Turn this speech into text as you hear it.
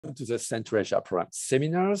to the Central Asia Program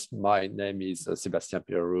seminars. My name is Sébastien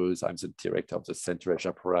Pérouse. I'm the director of the Central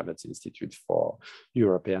Asia Program at the Institute for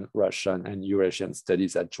European, Russian, and Eurasian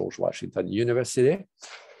Studies at George Washington University.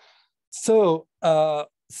 So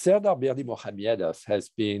Serdar Berdimuhamedov has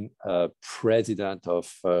been president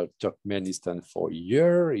of Turkmenistan for a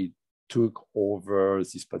year. He took over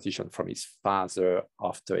this position from his father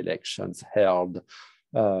after elections held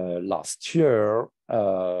last year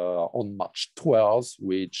on March 12th,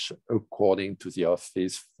 which, according to the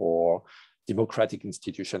Office for Democratic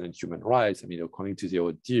Institutions and Human Rights, according to the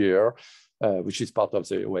ODIHR, which is part of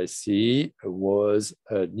the OSCE, was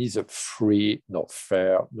neither free nor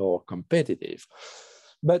fair nor competitive.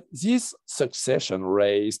 But this succession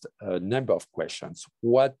raised a number of questions.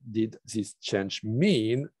 What did this change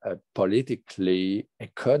mean politically,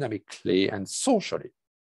 economically, and socially?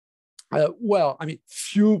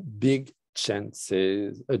 Few big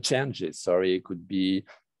changes could be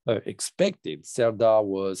expected. Serdar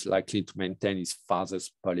was likely to maintain his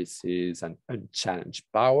father's policies and unchallenged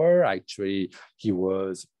power. Actually, he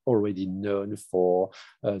was already known for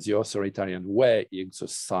the authoritarian way he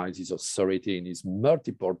exercised his authority in his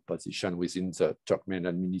multiple positions within the Turkmen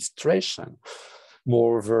administration.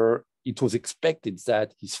 Moreover, it was expected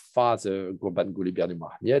that his father, Gurbanguly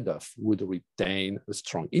Berdimuhamedov, would retain a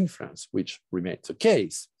strong influence, which remained the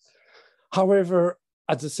case. However,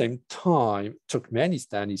 at the same time,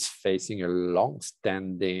 Turkmenistan is facing a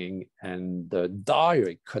long-standing and dire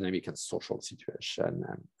economic and social situation,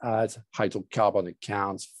 as hydrocarbon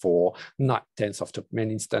accounts for 9/10 of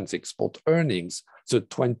Turkmenistan's export earnings. The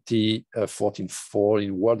 2014 fall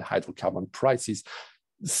in world hydrocarbon prices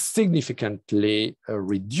significantly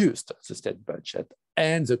reduced the state budget,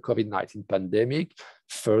 and the COVID-19 pandemic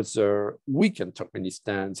further weakened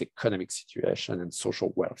Turkmenistan's economic situation and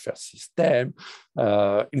social welfare system,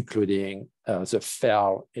 including the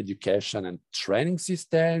failed education and training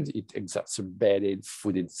systems. It exacerbated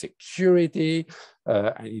food insecurity,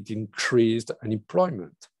 and it increased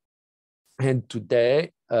unemployment. And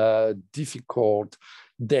today, difficult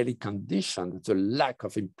daily conditions, the lack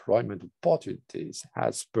of employment opportunities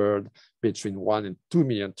has spurred between 1 and 2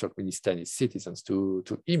 million Turkmenistani citizens to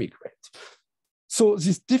immigrate. So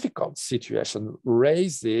this difficult situation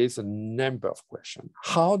raises a number of questions.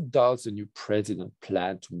 How does the new president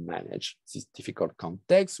plan to manage this difficult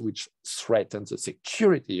context, which threatens the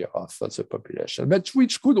security of the population, but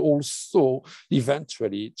which could also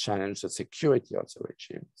eventually challenge the security of the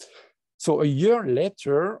regime? So a year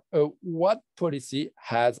later, what policy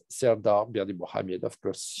has Serdar Berdimuhamedov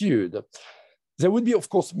pursued? There would be, of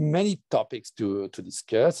course, many topics to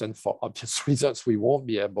discuss, and for obvious reasons, we won't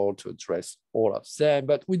be able to address all of them,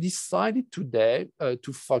 but we decided today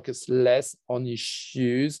to focus less on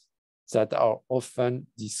issues that are often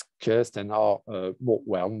discussed and are more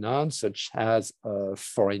well-known, such as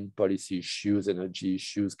foreign policy issues, energy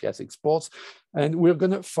issues, gas exports. And we're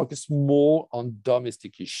going to focus more on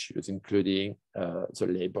domestic issues, including the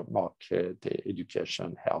labor market,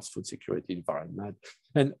 education, health, food security, environment,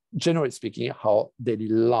 and generally speaking, how daily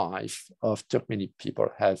life of Turkmeni people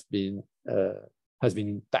has been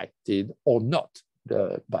impacted or not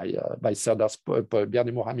by Serdar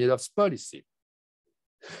Berdimuhamedov's policy.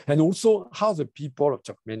 And also how the people of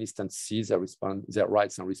Turkmenistan see their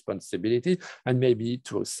rights and responsibility, and maybe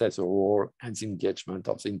to assess the role and the engagement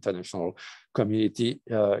of the international community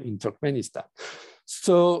in Turkmenistan.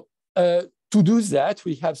 So to do that,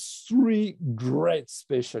 we have three great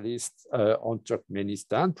specialists on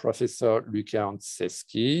Turkmenistan: Professor Luca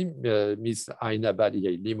Anceschi, Ms. Aynabat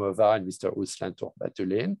Yaylymova, and Mr. Ruslan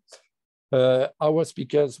Tuhbatullin. Our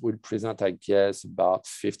speakers will present, I guess, about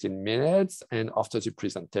 15 minutes. And after the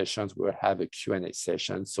presentations, we'll have a Q&A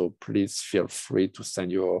session. So please feel free to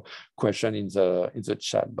send your question in the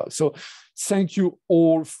chat box. So thank you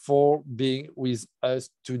all for being with us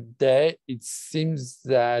today. It seems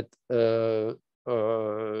that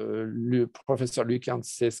Professor Luca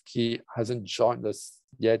Anceschi hasn't joined us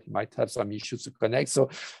yet. He might have some issues to connect. So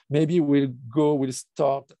maybe we'll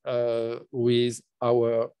start with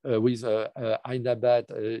Aynabat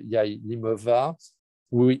Yaylymova,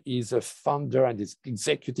 who is a founder and is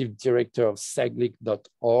executive director of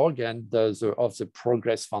Saglik.org and of the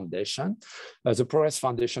Progress Foundation. The Progress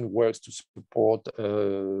Foundation works to support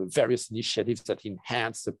various initiatives that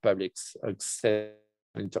enhance the public's access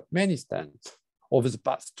in Turkmenistan. Over the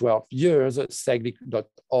past 12 years,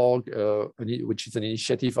 Seglik.org, which is an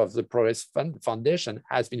initiative of the Progress Foundation,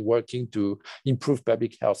 has been working to improve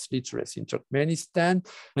public health literacy in Turkmenistan,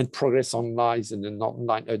 and Progress Online is an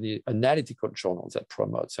online analytical journal that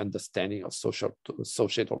promotes understanding of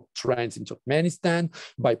societal trends in Turkmenistan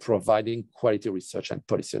by providing quality research and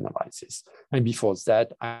policy analysis. And before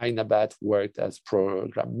that, Aynabat worked as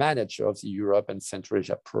program manager of the Europe and Central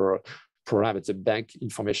Asia program at the Bank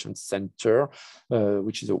Information Center,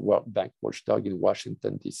 which is a World Bank watchdog in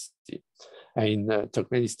Washington, D.C. In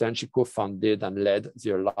Turkmenistan, she co-founded and led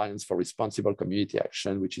the Alliance for Responsible Community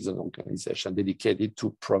Action, which is an organization dedicated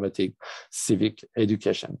to promoting civic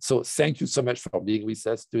education. So thank you so much for being with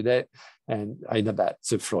us today. And Aynabat,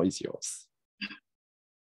 the floor is yours.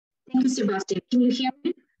 Thank you, Sebastian. Can you hear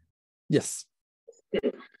me? Yes.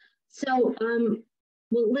 Good. So,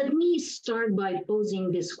 well, let me start by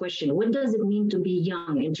posing this question. What does it mean to be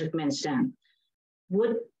young in Turkmenistan?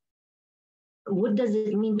 What does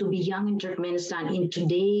it mean to be young in Turkmenistan in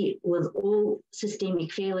today with all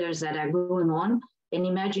systemic failures that are going on, and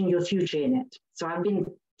imagine your future in it? So I've been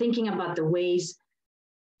thinking about the ways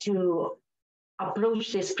to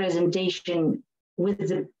approach this presentation with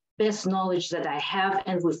the best knowledge that I have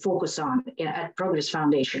and will focus on at Progress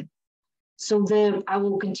Foundation. So I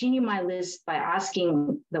will continue my list by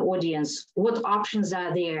asking the audience, what options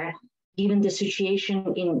are there given the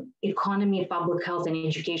situation in economy, public health, and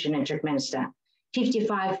education in Turkmenistan?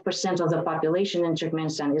 55% of the population in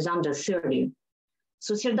Turkmenistan is under 30.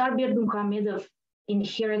 So Serdar Berdimuhamedov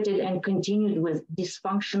inherited and continued with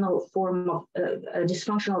dysfunctional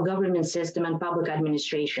government system and public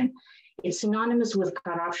administration. It's synonymous with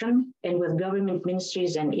corruption and with government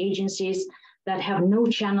ministries and agencies that have no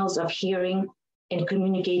channels of hearing and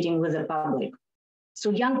communicating with the public.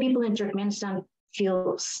 So young people in Turkmenistan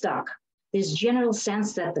feel stuck. There's general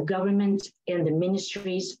sense that the government and the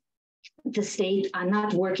ministries, the state, are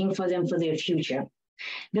not working for them for their future.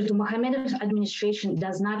 Berdimuhamedov's administration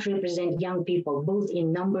does not represent young people, both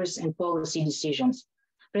in numbers and policy decisions.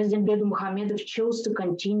 President Berdimuhamedov chose to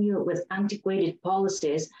continue with antiquated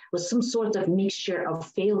policies with some sort of mixture of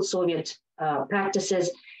failed Soviet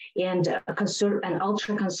practices and an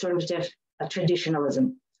ultra-conservative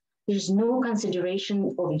traditionalism. There's no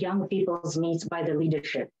consideration of young people's needs by the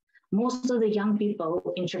leadership. Most of the young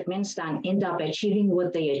people in Turkmenistan end up achieving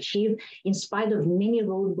what they achieve in spite of many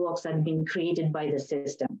roadblocks that have been created by the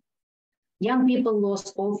system. Young people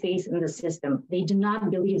lost all faith in the system. They do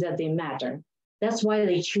not believe that they matter. That's why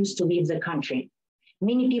they choose to leave the country.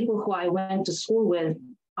 Many people who I went to school with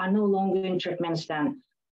are no longer in Turkmenistan.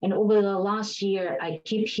 And over the last year, I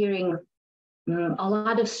keep hearing a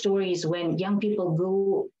lot of stories when young people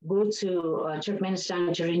go to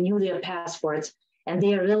Turkmenistan to renew their passports, and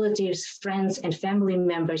their relatives, friends, and family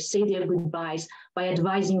members say their goodbyes by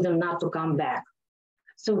advising them not to come back.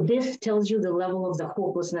 So this tells you the level of the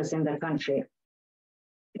hopelessness in the country.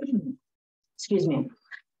 Excuse me.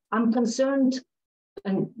 I'm concerned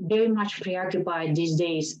and very much preoccupied these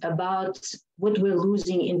days about what we're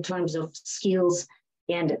losing in terms of skills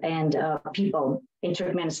and people in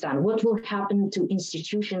Turkmenistan. What will happen to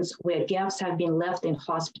institutions where gaps have been left in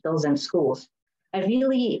hospitals and schools? I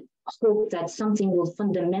really hope that something will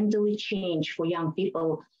fundamentally change for young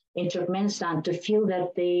people in Turkmenistan to feel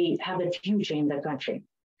that they have a future in the country.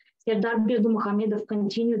 Serdar Berdimuhamedov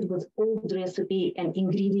continued with old recipe and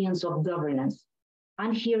ingredients of governance,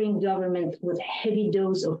 unhearing government with heavy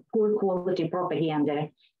dose of poor quality propaganda,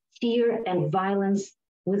 fear and violence,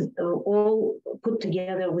 with all put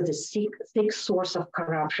together with a thick source of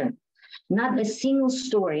corruption. Not a single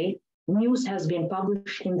story news has been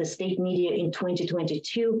published in the state media in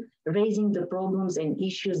 2022, raising the problems and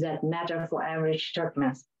issues that matter for average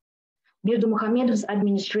Turkmens. Berdimuhamedov's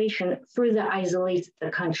administration further isolates the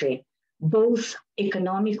country, both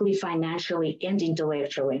economically, financially, and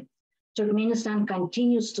intellectually. Turkmenistan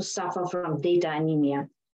continues to suffer from data anemia.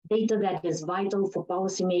 Data that is vital for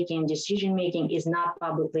policymaking and decision-making is not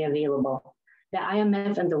publicly available. The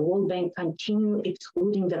IMF and the World Bank continue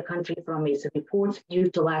excluding the country from its reports due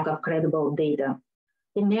to lack of credible data.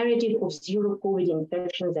 The narrative of zero COVID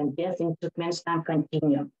infections and deaths in Turkmenistan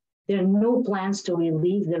continue. There are no plans to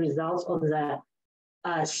release the results of the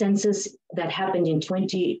census that happened in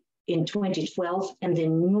 2012 and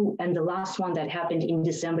the last one that happened in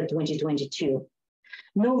December 2022.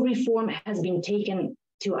 No reform has been taken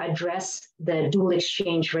to address the dual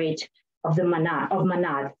exchange rate of the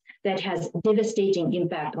manat that has devastating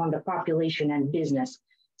impact on the population and business.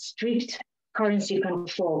 Strict currency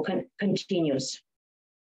control continues.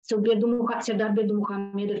 So Serdar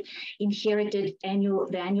Berdimuhamedov inherited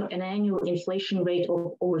an annual inflation rate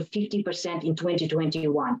of over 50% in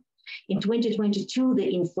 2021. In 2022,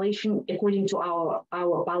 the inflation, according to our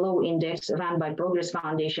PALO index run by Progress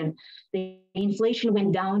Foundation, the inflation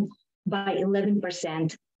went down by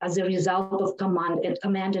 11% as a result of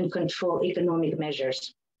command and control economic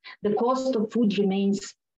measures. The cost of food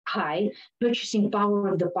remains high. Purchasing power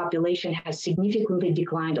of the population has significantly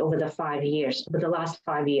declined over the last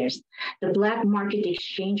 5 years. The black market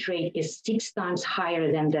exchange rate is 6 times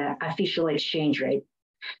higher than the official exchange rate.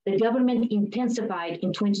 The government intensified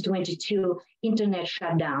in 2022 internet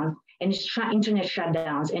shutdowns and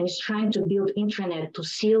is trying to build internet to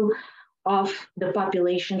seal off the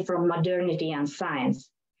population from modernity and science.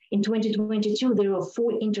 In 2022, there were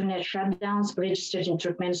 4 internet shutdowns registered in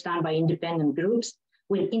Turkmenistan by independent groups.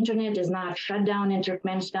 When internet is not shut down in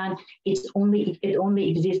Turkmenistan, it only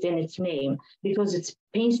exists in its name because it's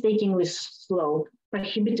painstakingly slow,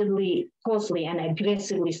 prohibitively costly, and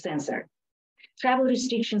aggressively censored. Travel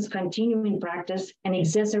restrictions continue in practice and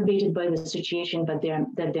exacerbated by the situation that there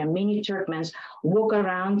are many Turkmens walk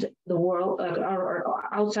around the world or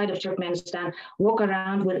outside of Turkmenistan, walk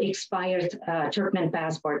around with expired Turkmen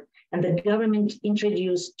passport. And the government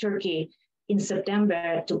introduced Turkey in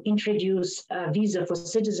September to introduce a visa for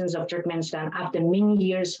citizens of Turkmenistan after many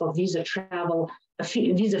years of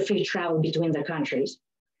visa-free travel between the countries.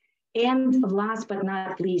 And last but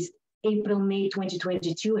not least, April-May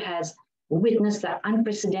 2022 has witnessed an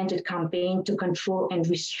unprecedented campaign to control and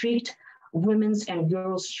restrict women's and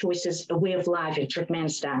girls' choices, a way of life in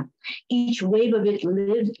Turkmenistan. Each wave of it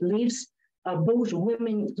leaves both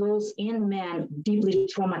women, girls, and men deeply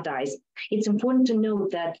traumatized. It's important to note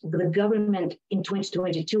that the government in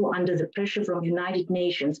 2022, under the pressure from United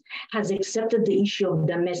Nations, has accepted the issue of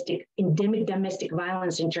endemic domestic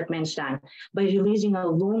violence in Turkmenistan by releasing a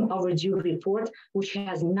long overdue report, which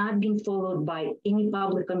has not been followed by any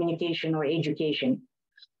public communication or education.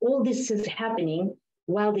 All this is happening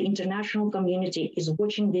while the international community is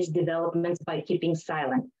watching these developments by keeping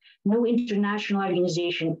silent. No international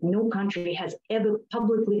organization, no country has ever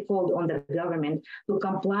publicly called on the government to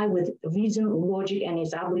comply with reason, logic, and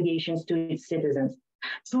its obligations to its citizens.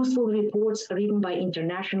 Truthful reports written by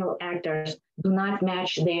international actors do not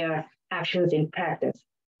match their actions in practice.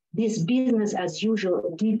 This business as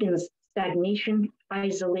usual deepens stagnation,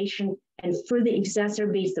 isolation, and further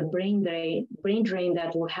exacerbates the brain drain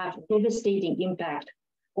that will have devastating impact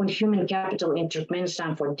on human capital in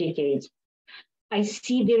Turkmenistan for decades. I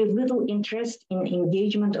see very little interest in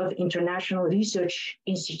engagement of international research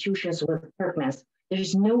institutions with Turkmens. There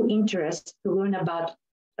is no interest to learn about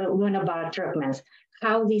Turkmens,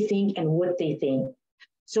 how they think and what they think.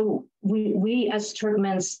 So we as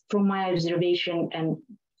Turkmens, from my observation and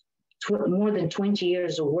more than 20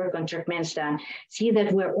 years of work on Turkmenistan, see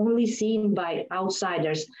that we're only seen by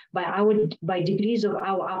outsiders by degrees of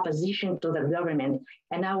our opposition to the government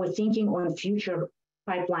and our thinking on future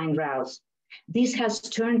pipeline routes. This has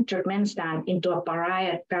turned Turkmenistan into a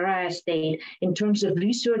pariah state in terms of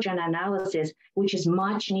research and analysis, which is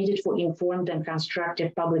much needed for informed and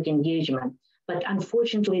constructive public engagement. But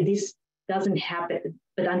unfortunately, this doesn't happen.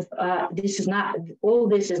 But all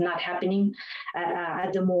this is not happening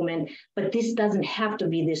at the moment, but this doesn't have to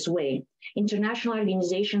be this way. International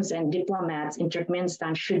organizations and diplomats in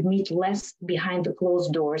Turkmenistan should meet less behind the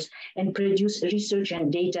closed doors and produce research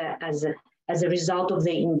and data as a result of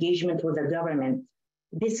their engagement with the government.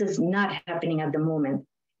 This is not happening at the moment.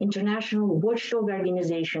 International watchdog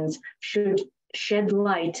organizations should shed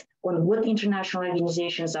light on what international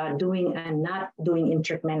organizations are doing and not doing in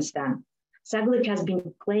Turkmenistan. SAGLIC has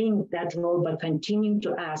been playing that role by continuing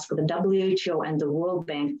to ask the WHO and the World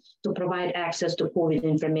Bank to provide access to COVID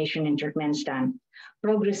information in Turkmenistan.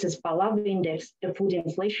 Progress's PALAV index, the food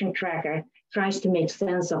inflation tracker, tries to make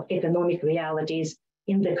sense of economic realities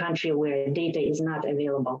in the country where data is not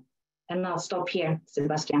available. And I'll stop here,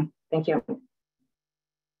 Sebastian. Thank you.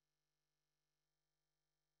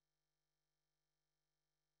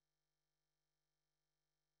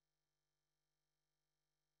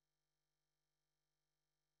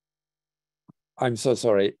 I'm so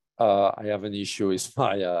sorry. I have an issue with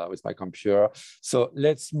my computer. So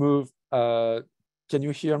let's move. Can you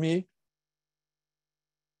hear me?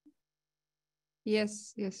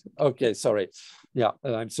 Yes, yes. Okay, sorry. Yeah,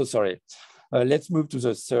 I'm so sorry. Let's move to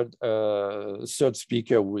the third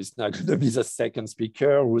speaker, who is now going to be the second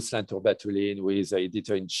speaker, Ruslan Tuhbatullin, who is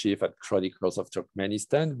editor-in-chief at Chronicles of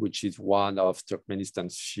Turkmenistan, which is one of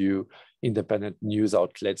Turkmenistan's few independent news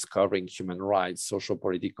outlets covering human rights, social,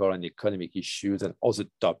 political, and economic issues, and other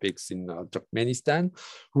topics in Turkmenistan.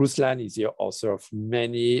 Ruslan is the author of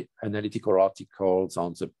many analytical articles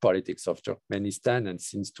on the politics of Turkmenistan, and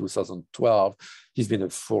since 2012, he's been a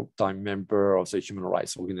full-time member of the human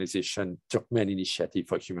rights organization Turkmen Initiative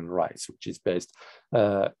for Human Rights, which is based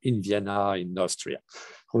in Vienna, in Austria.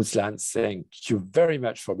 Ruslan, thank you very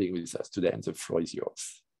much for being with us today, and the floor is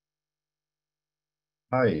yours.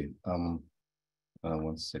 Hi,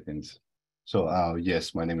 1 second. So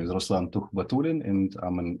yes, my name is Ruslan Tuhbatullin, and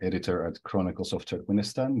I'm an editor at Chronicles of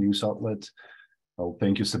Turkmenistan news outlet. Well,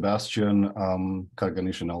 thank you, Sebastian,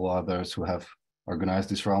 Karganish, and all others who have organized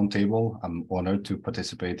this roundtable. I'm honored to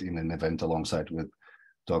participate in an event alongside with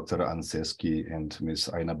Dr. Anceschi and Ms.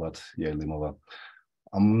 Aynabat Yaylymova.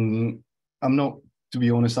 To be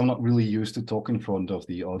honest, I'm not really used to talk in front of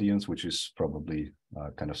the audience, which is probably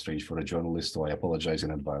kind of strange for a journalist, so I apologize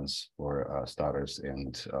in advance for starters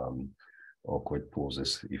and awkward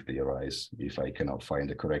pauses if they arise, if I cannot find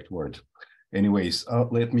the correct word. Anyways,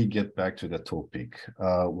 let me get back to the topic.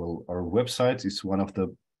 Well, our website is one of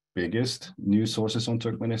the biggest news sources on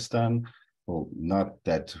Turkmenistan. Well, not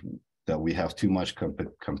that we have too much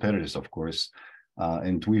competitors, of course,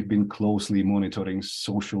 and we've been closely monitoring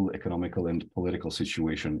social, economical, and political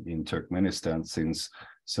situation in Turkmenistan since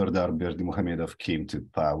Serdar Berdimuhamedov came to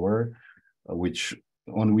power,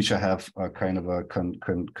 on which I have a kind of a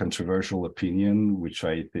controversial opinion, which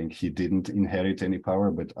I think he didn't inherit any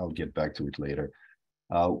power, but I'll get back to it later.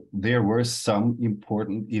 There were some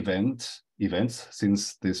important events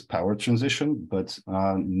since this power transition, but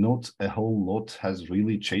not a whole lot has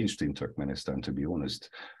really changed in Turkmenistan, to be honest.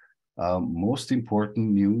 Most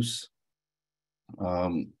important news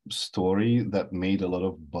story that made a lot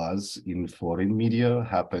of buzz in foreign media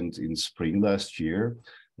happened in spring last year,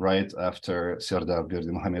 right after Serdar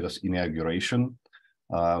Berdimuhamedov's inauguration.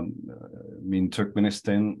 In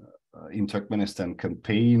Turkmenistan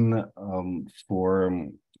campaign for,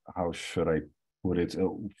 how should I put it,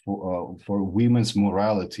 for women's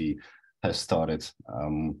morality has started.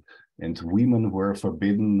 And women were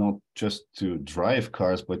forbidden not just to drive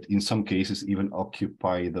cars, but in some cases even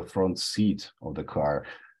occupy the front seat of the car.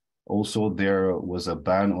 Also, there was a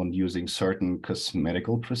ban on using certain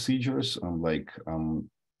cosmetical procedures, like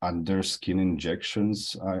under-skin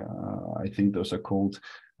injections, I think those are called.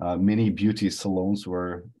 Many beauty salons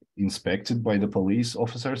were inspected by the police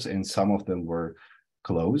officers, and some of them were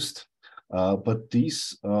closed. But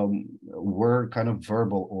these were kind of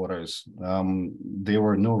verbal orders. There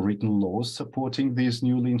were no written laws supporting these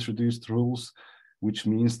newly introduced rules, which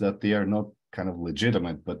means that they are not kind of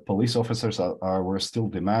legitimate, but police officers were still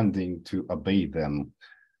demanding to obey them.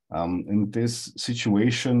 And this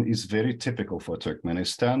situation is very typical for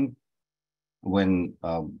Turkmenistan when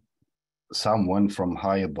someone from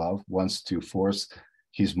high above wants to force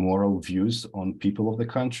his moral views on people of the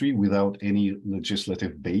country without any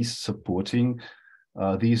legislative base supporting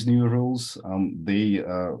these new rules. They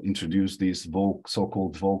introduced these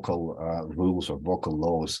so-called vocal rules or vocal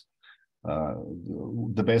laws.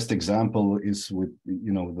 The best example is with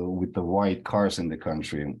the white cars in the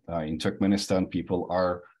country. In Turkmenistan, people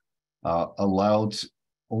are allowed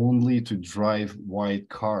only to drive white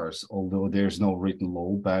cars, although there's no written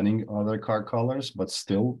law banning other car colors, but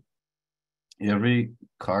still every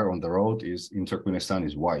car on the road in Turkmenistan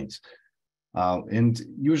is white. And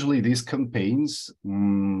usually these campaigns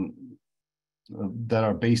that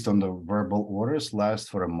are based on the verbal orders last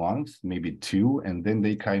for a month, maybe two, and then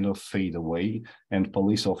they kind of fade away, and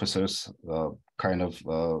police officers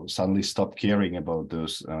suddenly stop caring about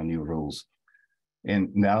those new rules.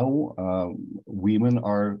 And now women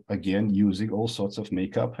are again using all sorts of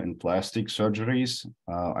makeup and plastic surgeries.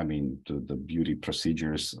 The beauty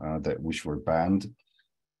procedures which were banned.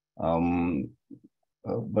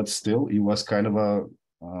 But still, it was kind of a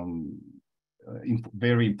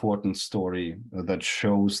very important story that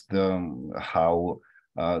shows how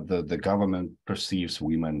the government perceives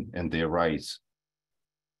women and their rights.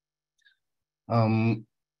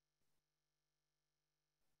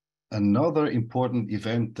 Another important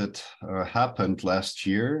event that happened last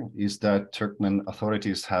year is that Turkmen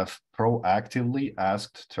authorities have proactively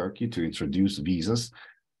asked Turkey to introduce visas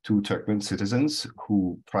to Turkmen citizens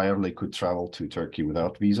who priorly could travel to Turkey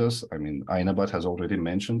without visas. I mean, Aynabat has already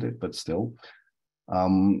mentioned it, but still.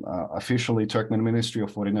 Officially, Turkmen Ministry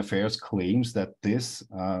of Foreign Affairs claims that this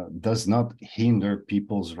does not hinder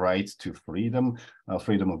people's right to freedom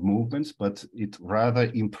of movements, but it rather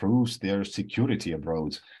improves their security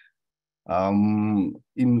abroad.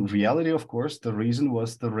 In reality, of course, the reason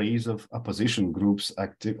was the rise of opposition groups'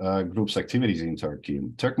 activities in Turkey.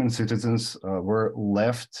 Turkmen citizens were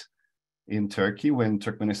left in Turkey when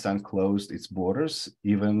Turkmenistan closed its borders,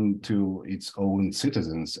 even to its own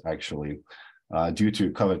citizens, actually, due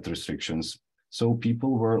to COVID restrictions. So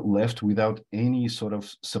people were left without any sort of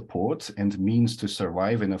support and means to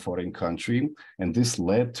survive in a foreign country. And this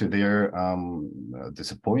led to their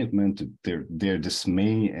disappointment, their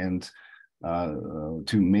dismay, and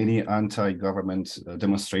to many anti-government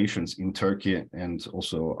demonstrations in Turkey and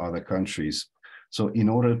also other countries. So in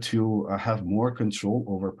order to have more control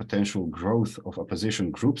over potential growth of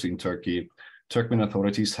opposition groups in Turkey, Turkmen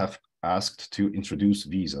authorities have asked to introduce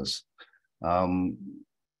visas.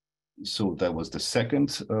 So that was the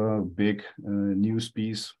second big news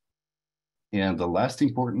piece. And the last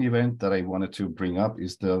important event that I wanted to bring up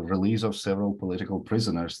is the release of several political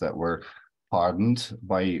prisoners that were pardoned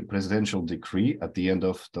by presidential decree at the end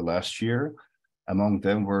of the last year. Among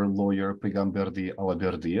them were lawyer Peygamberdi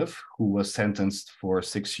Alaberdiyev, who was sentenced for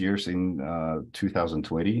 6 years in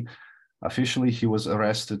 2020. Officially, he was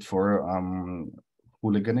arrested for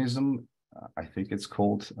hooliganism, I think it's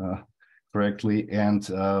called correctly, and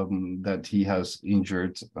that he has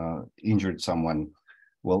injured someone.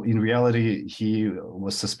 Well, in reality, he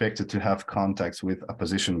was suspected to have contacts with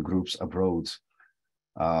opposition groups abroad.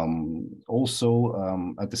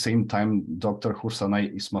 Also, at the same time, Dr.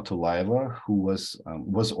 Hursanay Ismatullayeva, who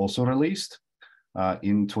was also released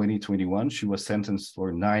in 2021. She was sentenced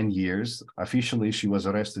for 9 years. Officially, she was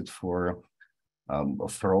arrested for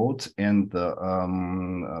fraud and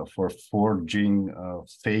for forging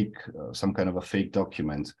some kind of a fake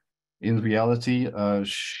document. In reality,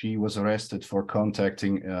 she was arrested for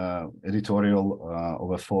contacting editorial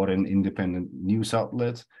of a foreign independent news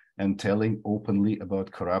outlet and telling openly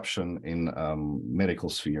about corruption in medical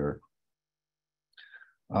sphere.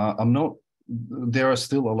 There are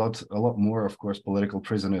still a lot more, of course, political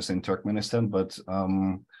prisoners in Turkmenistan, but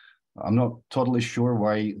I'm not totally sure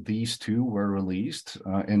why these two were released.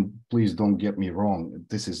 And please don't get me wrong,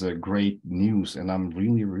 this is a great news, and I'm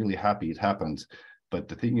really, really happy it happened. But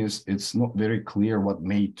the thing is, it's not very clear what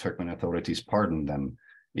made Turkmen authorities pardon them.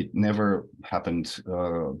 It never happened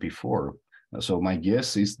before. So my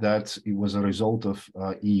guess is that it was a result of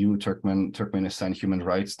EU-Turkmenistan human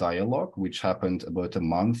rights dialogue, which happened about a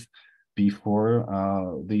month before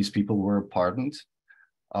these people were pardoned.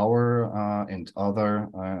 Our and other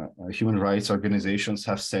human rights organizations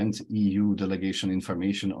have sent EU delegation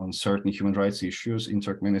information on certain human rights issues in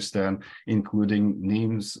Turkmenistan, including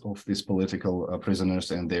names of these political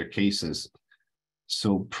prisoners and their cases.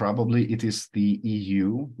 So probably it is the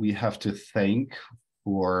EU we have to thank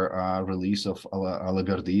for release of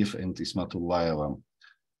Alaberdiyev and Ismatullayeva.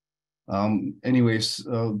 Anyways,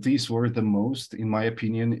 these were the most, in my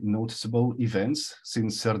opinion, noticeable events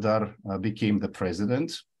since Serdar became the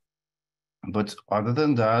president. But other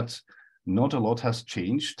than that, not a lot has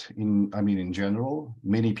changed. In general,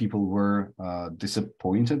 many people were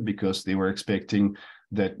disappointed because they were expecting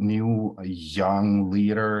that new young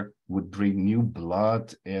leader would bring new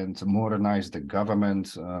blood and modernize the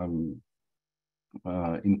government.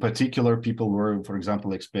 In particular, people were, for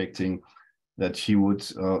example, expecting that he would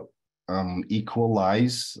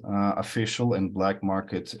equalize official and black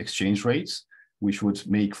market exchange rates, which would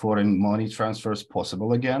make foreign money transfers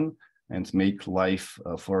possible again and make life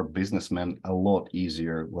for businessmen a lot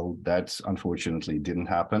easier. Well, that unfortunately didn't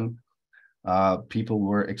happen. People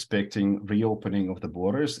were expecting reopening of the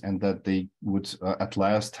borders and that they would at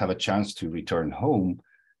last have a chance to return home.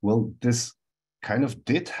 Well, this kind of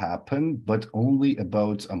did happen, but only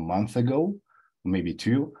about a month ago, maybe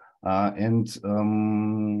two.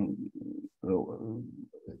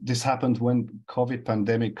 This happened when COVID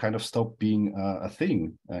pandemic kind of stopped being a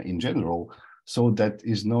thing in general. So that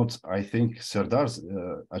is not, I think, Serdar's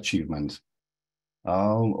achievement.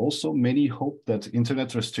 Also, many hope that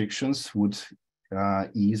internet restrictions would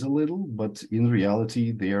ease a little, but in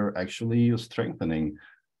reality, they are actually strengthening.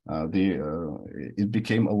 It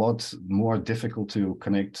became a lot more difficult to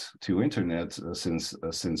connect to internet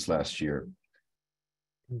since last year.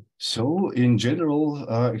 So in general,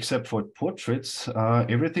 except for portraits,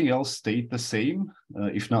 everything else stayed the same,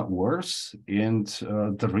 if not worse. And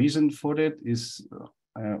the reason for it is,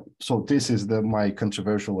 so this is my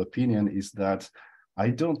controversial opinion, is that I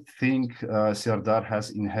don't think Serdar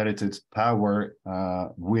has inherited power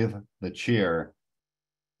with the chair.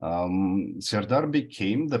 Serdar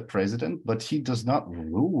became the president, but he does not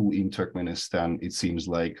rule in Turkmenistan. It seems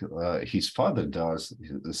like his father does,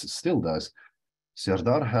 still does.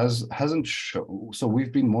 Serdar hasn't shown, so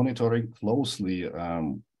we've been monitoring closely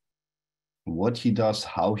what he does,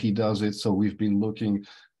 how he does it. So we've been looking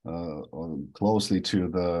closely to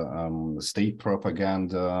the state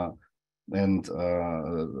propaganda and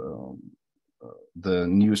the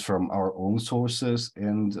news from our own sources,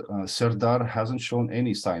 and Serdar hasn't shown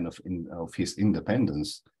any sign of his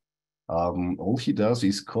independence. All he does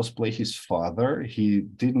is cosplay his father. He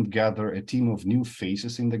didn't gather a team of new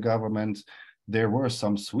faces in the government. There were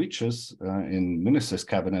some switches in minister's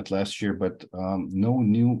cabinet last year, but no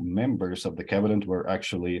new members of the cabinet were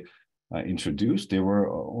actually introduced. There were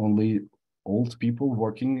only old people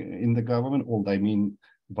working in the government. Old, I mean,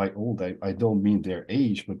 by old, I don't mean their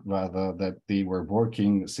age, but rather that they were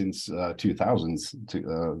working since 2000s.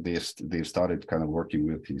 They started kind of working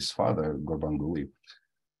with his father, Gurbanguly.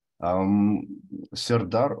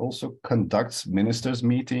 Serdar also conducts ministers'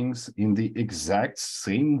 meetings in the exact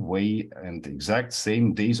same way and exact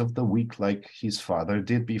same days of the week like his father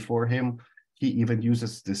did before him. He even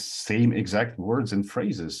uses the same exact words and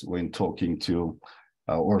phrases when talking to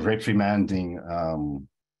or reprimanding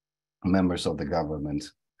members of the government.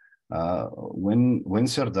 When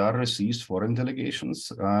Serdar receives foreign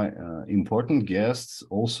delegations, important guests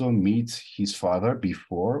also meet his father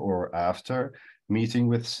before or after meeting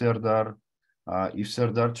with Serdar. If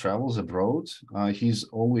Serdar travels abroad, he's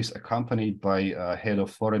always accompanied by head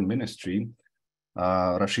of foreign ministry,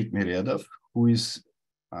 Rashid Miredov,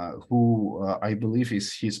 who I believe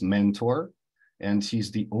is his mentor, and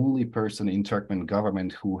he's the only person in Turkmen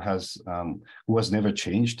government who has never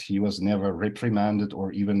changed. He was never reprimanded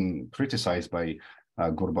or even criticized by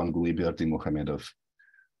Gurbanguly Berdimuhamedov.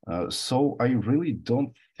 So I really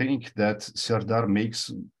don't think that Serdar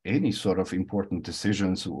makes any sort of important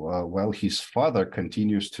decisions while his father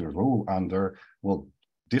continues to rule under, well,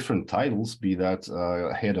 different titles, be that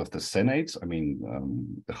head of the Senate. I mean,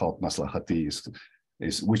 the Halk Maslahati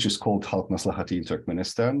which is called Halk Maslahati in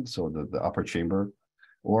Turkmenistan, so the upper chamber.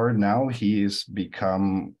 Or now he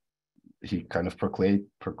kind of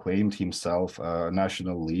proclaimed himself a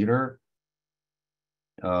national leader.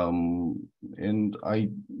 And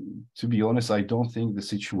to be honest, I don't think the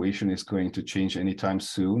situation is going to change anytime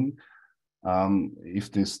soon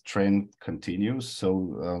if this trend continues. So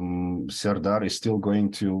Serdar is still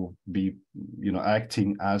going to be,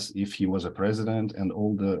 acting as if he was a president, and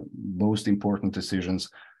all the most important decisions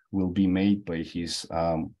will be made by his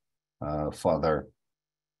father,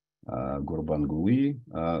 Gurbanguly,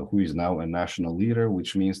 who is now a national leader,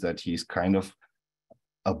 which means that he's kind of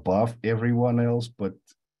above everyone else. But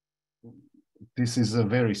this is a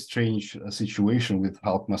very strange situation with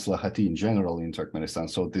Halk Maslahati in general in Turkmenistan.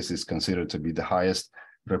 So this is considered to be the highest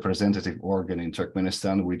representative organ in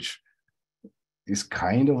Turkmenistan, which is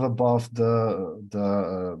kind of above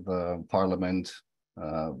the parliament,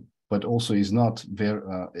 but also is not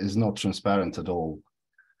transparent at all.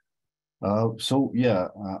 So yeah,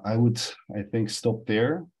 I think stop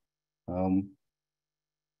there.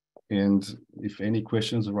 And if any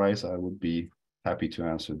questions arise, I would be happy to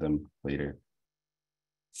answer them later.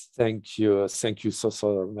 Thank you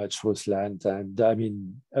so much, Ruslan. And I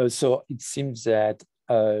mean, so it seems that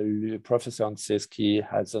Professor Anceschi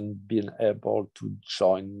hasn't been able to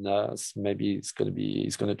join us. Maybe he's going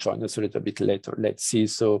to join us a little bit later. Let's see.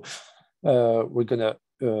 So we're going to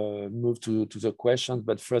move to the questions,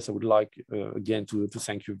 but first I would like again to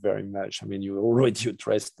thank you very much. I mean, you already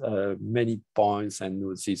addressed many points, and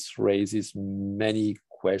this raises many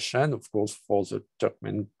questions, of course, for the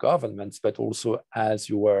Turkmen governments, but also as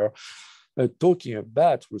you were talking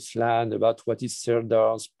about, Ruslan, about what is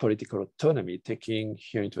Serdar's political autonomy, taking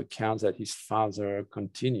here into account that his father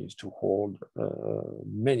continues to hold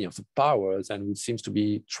many of the powers and seems to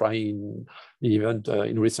be trying even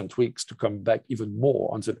in recent weeks to come back even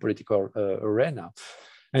more on the political arena.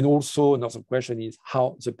 And also another question is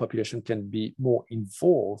how the population can be more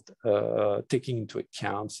involved, taking into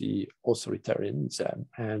account the authoritarianism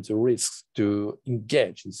and the risks to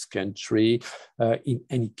engage this country in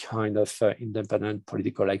any kind of independent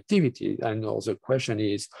political activity. And also the question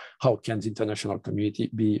is, how can the international community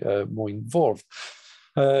be more involved?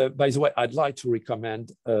 By the way, I'd like to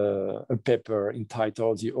recommend a paper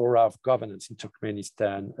entitled "The Aura of Governance in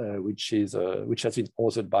Turkmenistan," which has been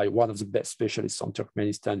authored by one of the best specialists on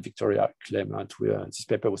Turkmenistan, Victoria Clement. This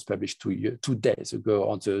paper was published 2 days ago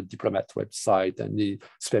on the Diplomat website, and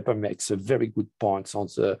this paper makes a very good points on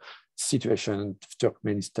the situation of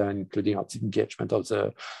Turkmenistan, including on the engagement of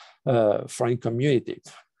the foreign community.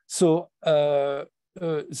 So there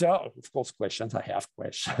are, of course, questions. I have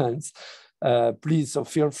questions. Please, so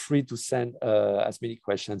feel free to send as many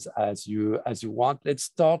questions as you want. Let's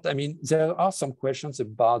start. I mean, there are some questions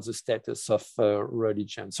about the status of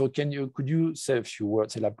religion. So could you say a few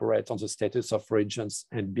words, elaborate on the status of religions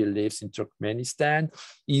and beliefs in Turkmenistan?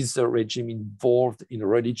 Is the regime involved in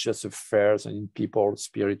religious affairs and in people's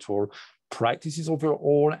spiritual practices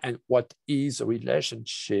overall? And what is the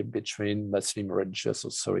relationship between Muslim religious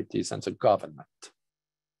authorities and the government?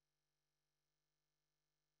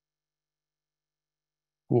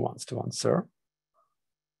 Who wants to answer?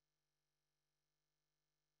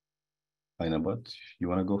 Aynabat, you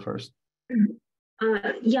want to go first?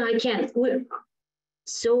 Yeah, I can.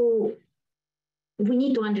 So we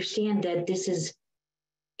need to understand that this is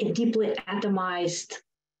a deeply atomized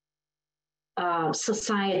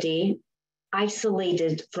society,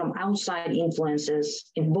 isolated from outside influences,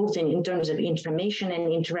 both in terms of information and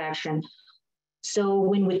interaction. So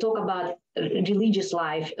when we talk about religious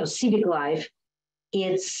life or civic life,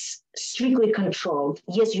 it's strictly controlled.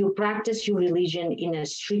 Yes, you practice your religion in a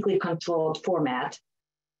strictly controlled format,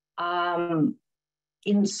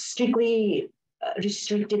 in strictly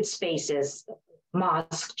restricted spaces.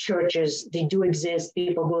 Mosques, churches, they do exist.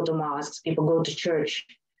 People go to mosques, people go to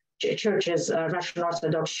churches, Russian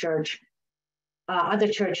Orthodox Church, other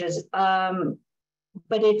churches. But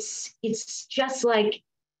it's just like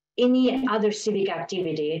any other civic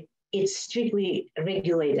activity. It's strictly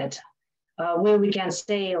regulated. Where we can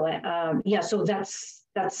say, yeah, so that's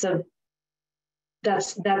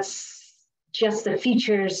just the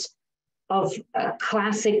features of a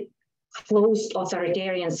classic closed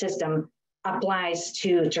authoritarian system applies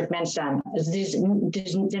to Turkmenistan.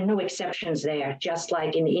 There are no exceptions there, just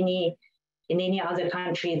like in any other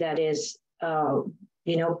country that is,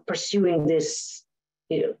 pursuing this,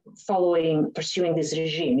 pursuing this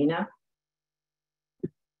regime, Yeah,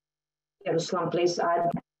 Ruslan, please add.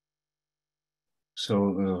 So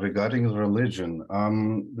regarding religion,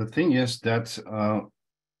 the thing is that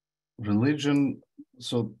religion,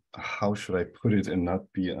 so how should I put it and not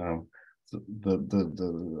be the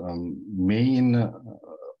main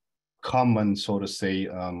common, so to say,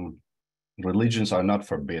 religions are not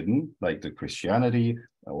forbidden, like the Christianity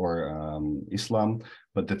or Islam.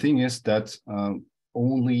 But the thing is that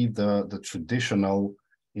only the traditional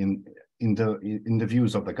in the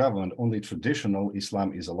views of the government, only traditional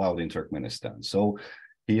Islam is allowed in Turkmenistan. So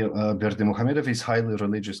Berdimuhamedov is highly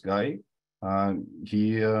religious guy.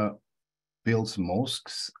 He builds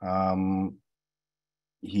mosques.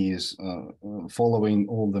 He is following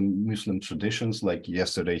all the Muslim traditions. Like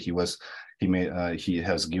yesterday, he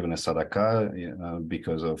has given a sadaqah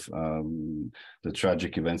because of the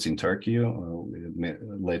tragic events in Turkey. It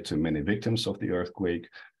led to many victims of the earthquake.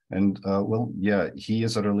 And well, yeah, he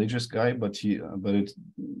is a religious guy, but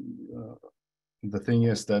the thing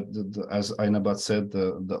is that, as Aynabat said,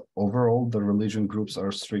 the overall the religion groups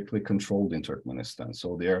are strictly controlled in Turkmenistan,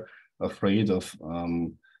 so they're afraid of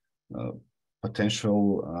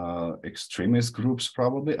potential extremist groups,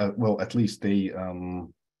 probably. Well, at least they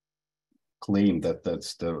claim that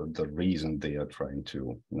that's the reason they are trying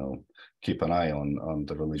to keep an eye on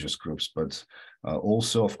the religious groups. But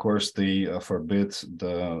also, of course, they forbid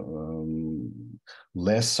the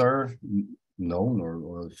lesser known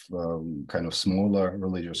or kind of smaller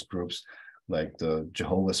religious groups, like the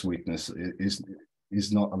Jehovah's Witness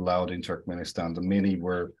is not allowed in Turkmenistan. The many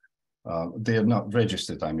were they are not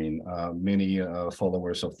registered. I mean, many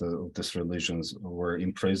followers of this religions were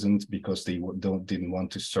imprisoned because they didn't want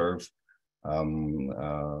to serve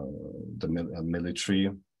the military.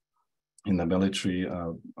 In the military,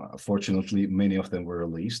 fortunately, many of them were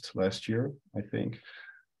released last year, I think.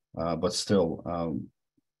 But still,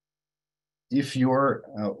 if you're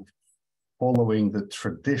following the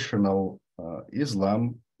traditional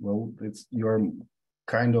Islam, well, you're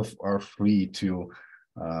kind of are free to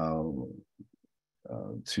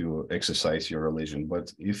exercise your religion.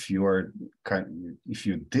 But if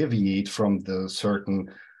you deviate from the certain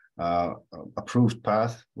approved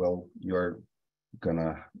path, well, you're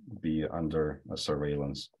gonna be under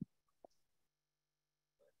surveillance.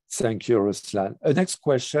 Thank you, Ruslan. Next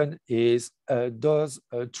question is, does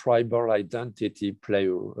tribal identity play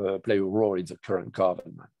a role in the current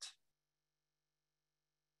government?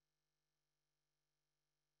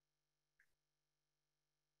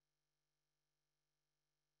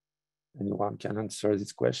 Anyone can answer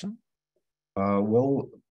this question? Well,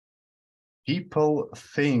 people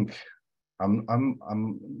think I'm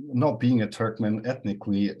not being a Turkmen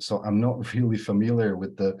ethnically, so I'm not really familiar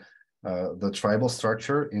with the tribal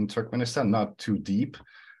structure in Turkmenistan, not too deep,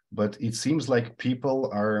 but it seems like people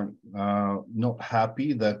are not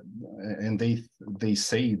happy that, and they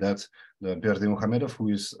say that Berdimuhamedov, who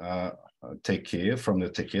is Teke from the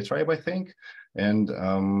Teke tribe, I think, and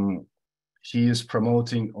he is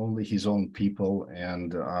promoting only his own people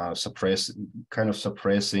and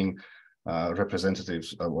suppressing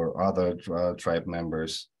representatives or other tribe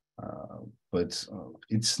members. But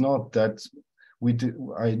it's not that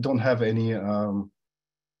I don't have any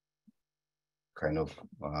kind of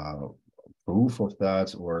proof of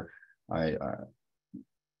that, or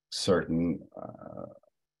certain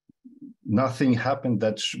nothing happened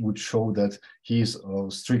that would show that he's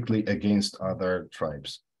strictly against other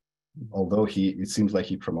tribes, although it seems like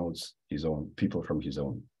he promotes his own people from his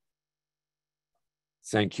own.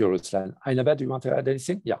 Thank you, Ruslan. Aynabat, do you want to add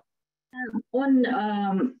anything? Yeah.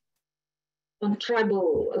 On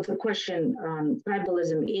tribal, the question,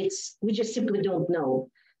 tribalism, we just simply don't know.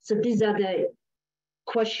 So these are the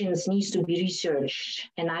questions needs to be researched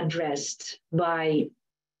and addressed by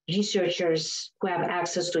researchers who have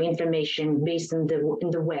access to information based in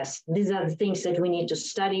the West. These are the things that we need to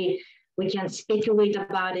study. We can speculate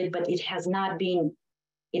about it, but it has not been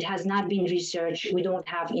researched. We don't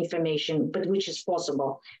have information, but which is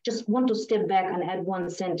possible. Just want to step back and add one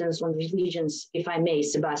sentence on religions, if I may,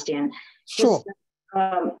 Sebastian. Sure.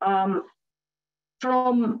 From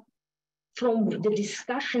the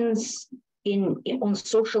discussions on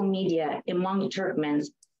social media among Turkmens,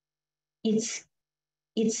 it's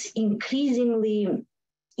increasingly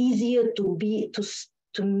easier to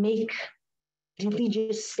make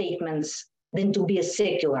religious statements than to be a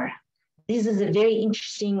secular. This is a very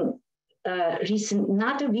interesting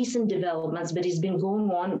not a recent developments, but it's been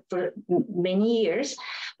going on for many years.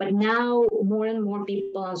 But now more and more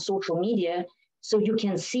people on social media, so you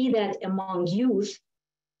can see that among youth,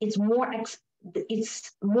 it's more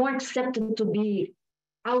accepted to be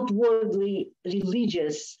outwardly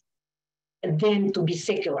religious than to be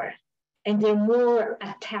secular. And there are more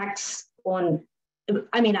attacks on,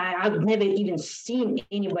 I mean, I've never even seen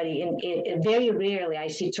anybody, very rarely I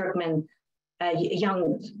see Turkmen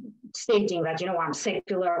young stating that, I'm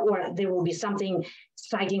secular, or there will be something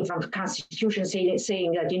citing from the Constitution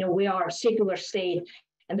saying that, we are a secular state,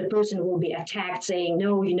 and the person will be attacked saying,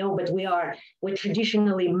 no, but we're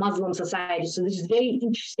traditionally Muslim society. So this is very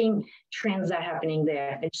interesting trends that are happening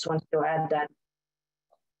there. I just wanted to add that.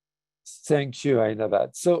 Thank you,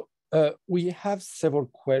 Aynabat. So we have several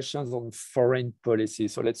questions on foreign policy.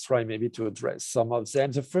 So let's try maybe to address some of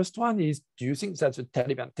them. The first one is, do you think that the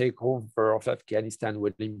Taliban takeover of Afghanistan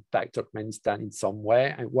will impact Turkmenistan in some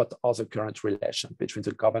way? And what are the current relations between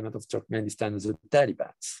the government of Turkmenistan and the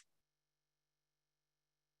Taliban?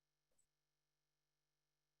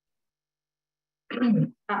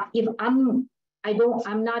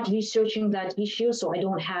 I'm not researching that issue, so I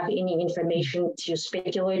don't have any information to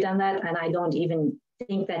speculate on that, and I don't even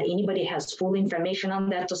think that anybody has full information on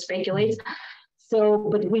that to speculate. So,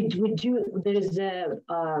 but we do.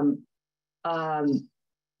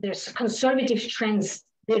 There's conservative trends.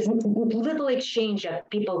 There's little exchange at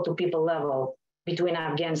people-to-people level between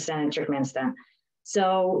Afghanistan and Turkmenistan.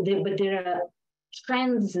 So, but there are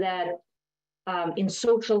trends that in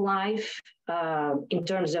social life, in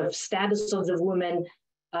terms of status of the woman,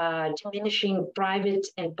 diminishing private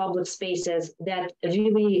and public spaces, that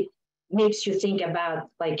really makes you think about,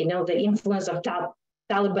 the influence of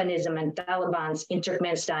Talibanism and Talibans in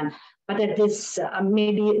Turkmenistan. But at this,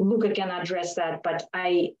 maybe Luca can address that, but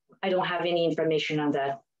I don't have any information on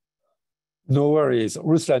that. No worries.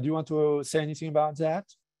 Ruslan, do you want to say anything about that?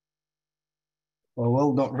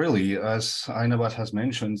 Well, not really. As Aynabat has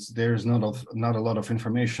mentioned, there's not a lot of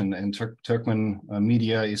information, and Turkmen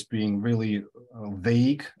media is being really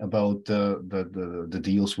vague about the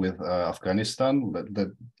deals with Afghanistan.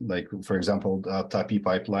 Like, for example, Tapi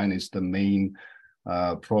pipeline is the main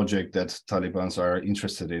project that Taliban are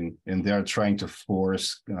interested in, and they are trying to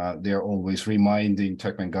force. They are always reminding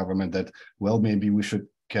Turkmen government that, well, maybe we should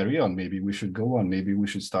carry on, maybe we should go on, maybe we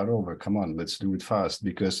should start over. Come on, let's do it fast,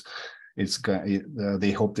 because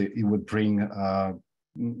they hope that it would bring a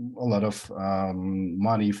lot of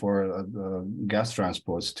money for gas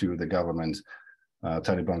transports to the government,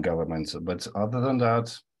 Taliban government. But other than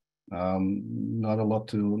that, not a lot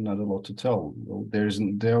to tell.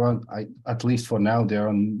 At least for now, there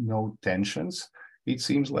are no tensions, it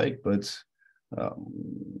seems like, but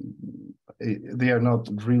they are not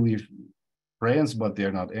really friends, but they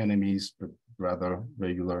are not enemies, but rather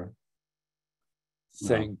regular.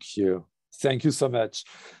 Thank you. Thank you so much.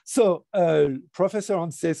 So Professor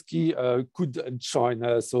Anceschi could join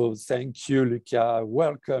us. So thank you, Luca.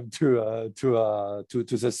 Welcome to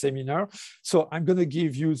the seminar. So I'm going to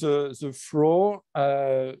give you the floor.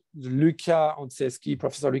 Luca Anceschi,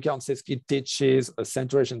 Professor Luca Anceschi teaches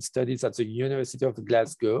Central Asian Studies at the University of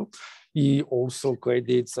Glasgow. He also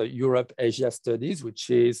co-edits Europe-Asia Studies, which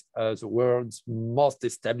is the world's most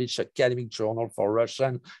established academic journal for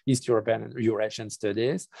Russian, East European, and Eurasian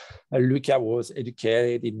studies. Luca was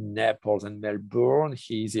educated in Naples and Melbourne.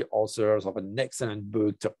 He is the author of an excellent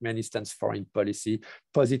book, Turkmenistan's Foreign Policy,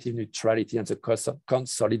 Positive Neutrality and the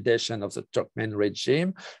Consolidation of the Turkmen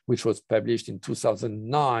Regime, which was published in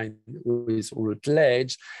 2009 with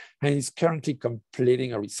Routledge. And he's currently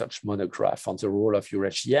completing a research monograph on the role of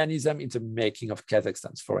Eurasianism in the making of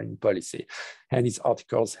Kazakhstan's foreign policy. And his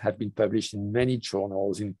articles have been published in many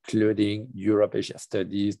journals, including Europe-Asia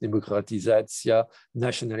Studies, Demokratizacja,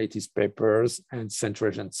 Nationalities Papers, and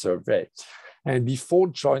Central Asian Survey. And before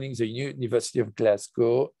joining the University of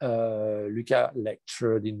Glasgow, Luca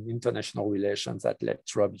lectured in international relations at La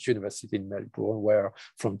Trobe University in Melbourne, where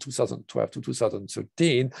from 2012 to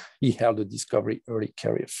 2013, he held a Discovery Early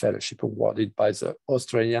Career Fellowship awarded by the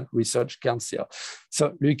Australian Research Council.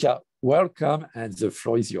 So Luca, welcome, and the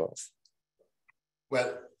floor is yours.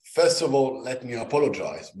 Well, first of all, let me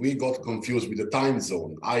apologize. We got confused with the time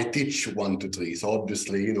zone. I teach 1 to 3, so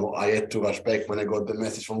obviously, you know, I had to rush back when I got the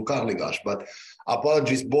message from Karligash. But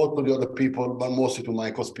apologies both to the other people, but mostly to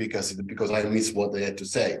my co-speakers because I missed what they had to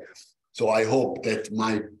say. So I hope that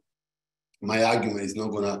my argument is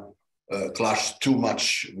not going to clash too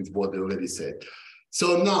much with what they already said.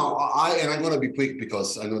 So now, I'm going to be quick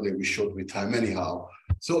because I know that we're short with time anyhow.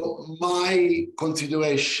 So my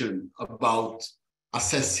consideration about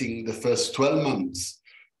assessing the first 12 months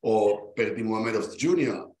of Berdimuhamedov's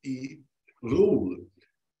junior rule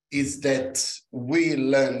is that we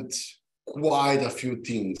learned quite a few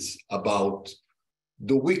things about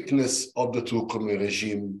the weakness of the Turkmen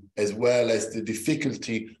regime, as well as the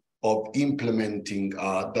difficulty of implementing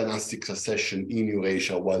a dynastic succession in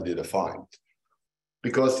Eurasia widely defined.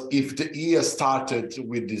 Because if the year started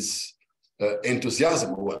with this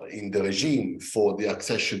enthusiasm in the regime for the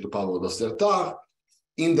accession to power of the Serdar,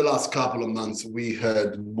 in the last couple of months, we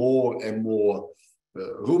heard more and more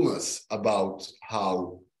rumors about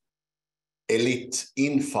how elite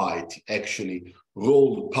infight actually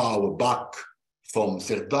rolled power back from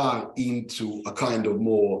Serdar into a kind of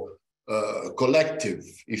more collective,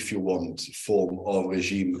 if you want, form of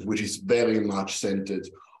regime, which is very much centered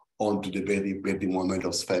onto the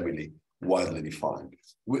Berdimuhamedov's family, widely defined,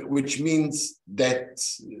 which means that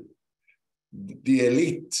the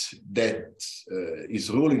elite that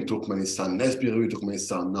is ruling Turkmenistan, has been ruling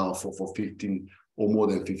Turkmenistan now for 15 or more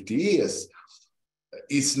than 50 years,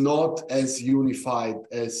 is not as unified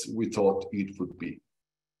as we thought it would be.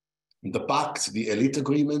 The pacts, the elite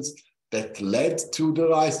agreements that led to the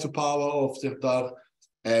rise to power of Serdar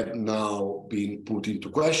have now been put into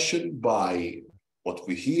question by what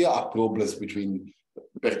we hear are problems between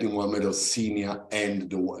Berdimuhamedov Senior and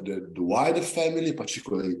the wider family,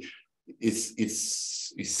 particularly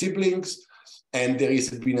its siblings, and there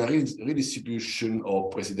has been a redistribution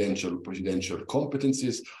of presidential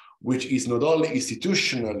competencies, which is not only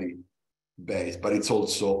institutionally based, but it's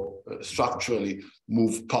also structurally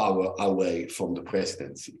moved power away from the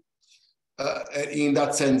presidency. In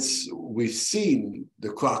that sense, we've seen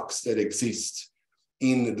the cracks that exist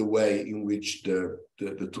in the way in which the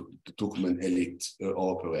Turkmen elite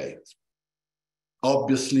operate.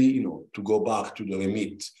 Obviously, you know, to go back to the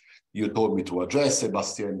remit you told me to address,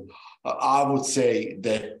 Sebastian, I would say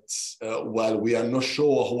that while we are not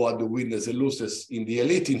sure who are the winners and losers in the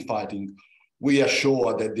elite infighting, we are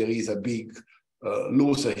sure that there is a big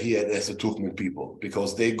loser here as the Turkmen people,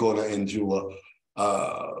 because they're gonna endure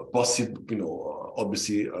possible, you know,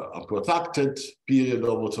 obviously a protracted period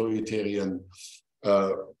of authoritarian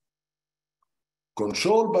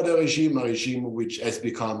control by the regime, a regime which has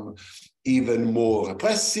become even more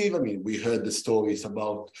repressive. I mean, we heard the stories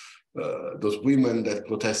about those women that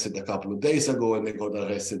protested a couple of days ago and they got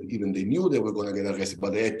arrested. Even they knew they were going to get arrested,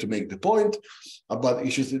 but they had to make the point about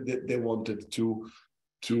issues that they wanted to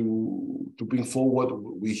bring forward.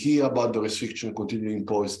 We hear about the restriction continuing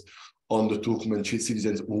imposed on the Turkmen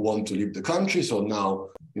citizens who want to leave the country. So now,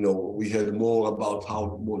 you know, we heard more about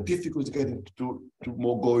how more difficult it's getting to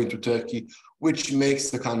more go into Turkey, which makes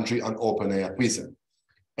the country an open-air prison.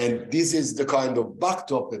 And this is the kind of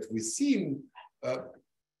backdrop that we've seen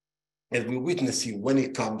and we're witnessing when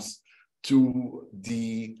it comes to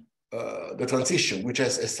the transition, which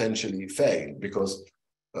has essentially failed, because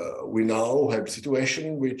we now have a situation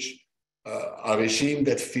in which a regime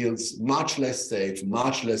that feels much less safe,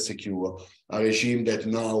 much less secure, a regime that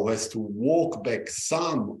now has to walk back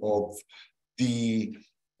some of the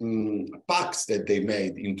pacts that they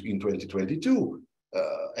made in 2022,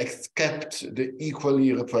 except the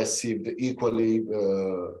equally repressive, the equally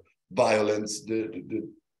violence, the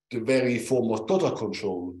very form of total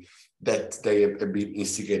control that they have been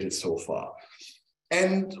instigated so far.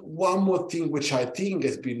 And one more thing, which I think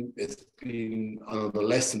has been another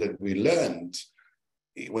lesson that we learned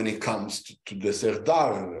when it comes to the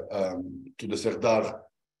Serdar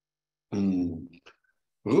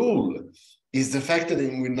rule, is the fact that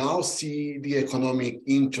we now see the economic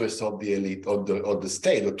interests of the elite, of the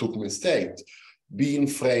state, the Turkmen state, being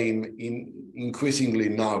framed in increasingly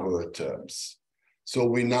narrower terms. So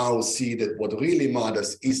we now see that what really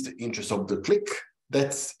matters is the interest of the clique.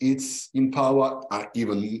 That's it's in power,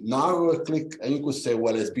 even narrower clique, and you could say,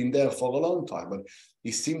 well, it's been there for a long time. But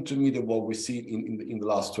it seemed to me that what we see in the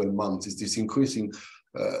last 12 months is this increasing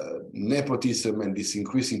nepotism and this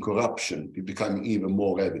increasing corruption becoming even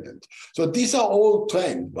more evident. So these are all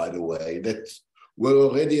trends, by the way, that were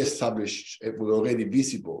already established, were already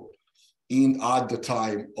visible at the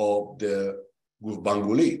time of the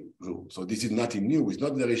Gurbanguly rule. So this is nothing new. It's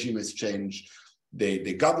not the regime has changed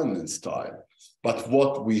the governance style. But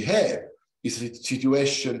what we have is a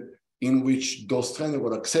situation in which those trends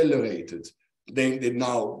were accelerated. They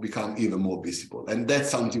now become even more visible. And that's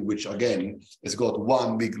something which, again, has got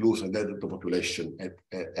one big loser, and that's the population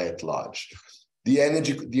at large. The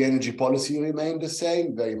energy policy remained the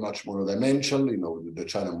same, very much monodimensional, the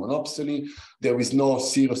China monopoly. There is no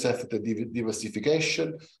serious effort at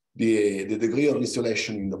diversification. The degree of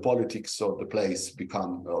isolation in the politics of the place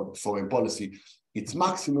become foreign policy its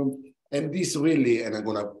maximum. And this really, and I'm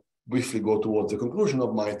going to briefly go towards the conclusion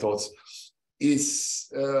of my thoughts,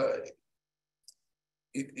 is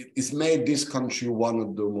it's made this country one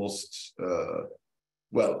of the most,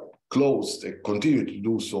 closed, and continue to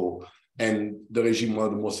do so, and the regime one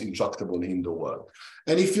of the most intractable in the world.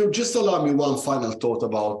 And if you just allow me one final thought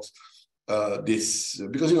about this,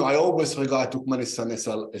 because I always regard Turkmenistan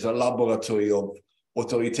as a laboratory of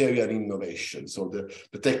authoritarian innovation. So the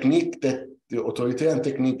authoritarian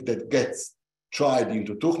technique that gets tried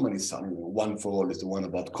into Turkmenistan, one for all is the one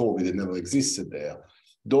about COVID that never existed there.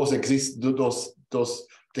 Those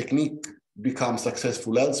techniques become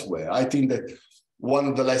successful elsewhere. I think that one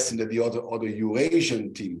of the lessons that the other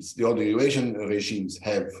Eurasian teams, the other Eurasian regimes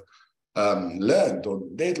have learned, or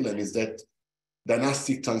they learned, is that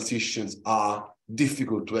dynastic transitions are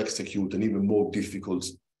difficult to execute and even more difficult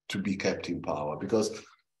to be kept in power, because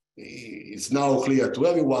it's now clear to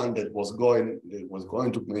everyone that was going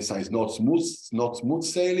to Turkmenistan is not smooth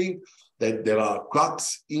sailing, that there are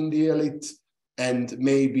cracks in the elite, and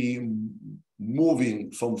maybe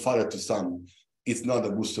moving from father to son is not a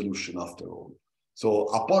good solution after all. So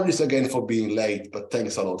apologies again for being late, but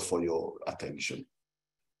thanks a lot for your attention.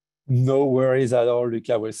 No worries at all,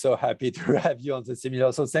 Luca. We're so happy to have you on the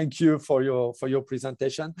seminar. So thank you for your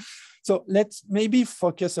presentation. So let's maybe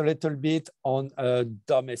focus a little bit on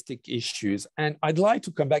domestic issues. And I'd like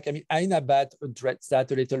to come back. I mean, Aynabat addressed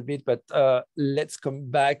that a little bit, but let's come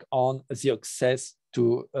back on the access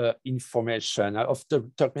to information of the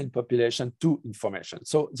Turkmen population to information.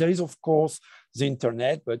 So there is, of course, the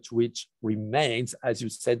internet, but which remains, as you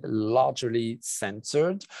said, largely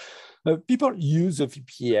censored. People use the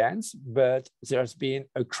VPNs, but there's been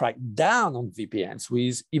a crackdown on VPNs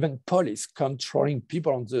with even police controlling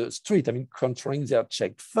people on the street. I mean, controlling their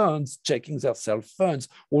checked phones, checking their cell phones.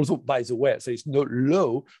 Also, by the way, there is no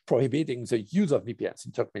law prohibiting the use of VPNs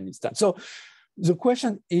in Turkmenistan. So the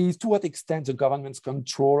question is, to what extent the government's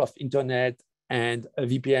control of internet and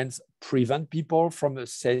VPNs prevent people from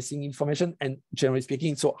accessing information? And generally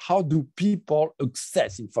speaking, so how do people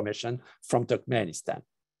access information from Turkmenistan?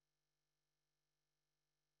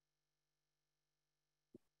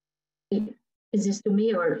 Is this to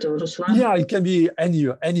me or to Ruslan? Yeah, it can be any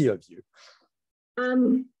of you.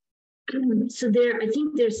 So I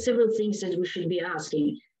think there's several things that we should be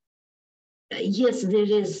asking. Yes, there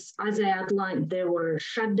is, as I outlined, there were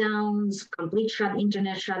shutdowns,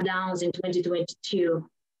 internet shutdowns in 2022.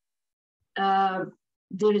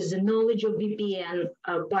 There is a knowledge of VPN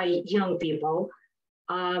by young people.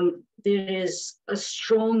 There is a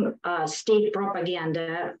strong state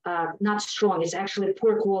propaganda, not strong, it's actually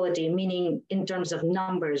poor quality, meaning in terms of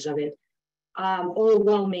numbers of it,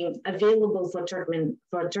 overwhelming, available for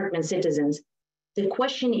Turkmen citizens. The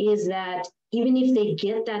question is that even if they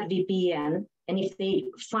get that VPN, and if they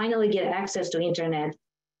finally get access to internet,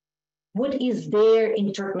 what is there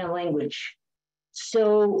in Turkmen language?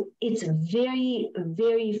 So it's very,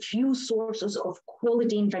 very few sources of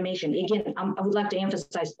quality information. Again, I would like to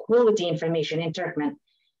emphasize quality information in Turkmen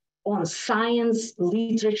on science,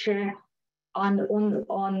 literature, on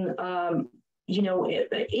you know,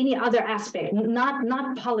 any other aspect,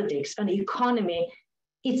 not politics, on economy.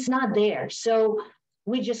 It's not there. So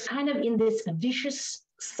we're just kind of in this vicious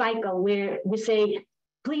cycle where we say,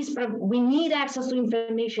 please, we need access to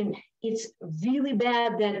information. It's really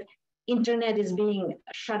bad that internet is being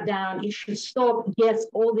shut down. It should stop. Yes,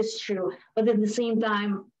 all this is true. But at the same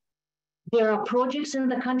time, there are projects in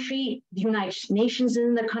the country, the United Nations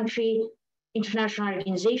in the country, international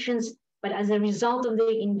organizations, but as a result of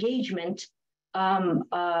the engagement,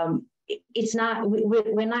 it's not,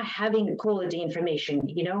 we're not having quality information,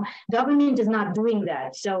 you know? Government is not doing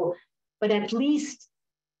that. So, but at least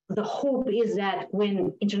the hope is that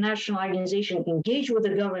when international organizations engage with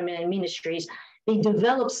the government and ministries, they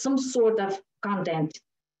develop some sort of content,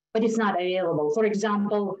 but it's not available. For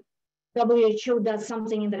example, WHO does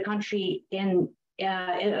something in the country and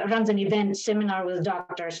runs an event, seminar with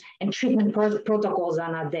doctors, and treatment protocols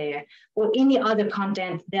are not there, or any other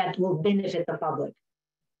content that will benefit the public.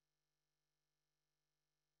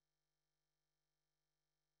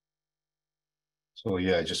 So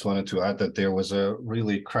yeah, I just wanted to add that there was a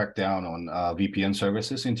really crackdown on VPN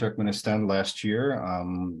services in Turkmenistan last year.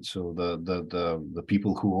 So the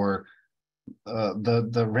people who were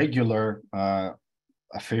the regular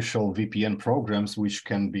official VPN programs, which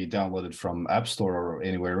can be downloaded from App Store or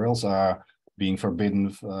anywhere else, are being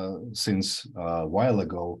forbidden since a while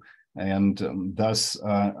ago, and thus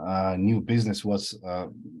new business was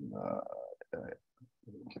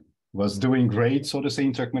doing great, so to say,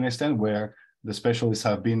 in Turkmenistan, where the specialists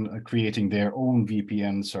have been creating their own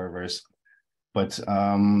VPN servers. But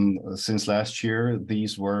since last year,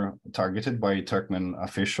 these were targeted by Turkmen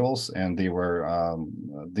officials, and they were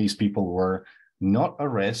these people were not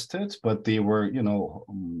arrested, but they were, you know,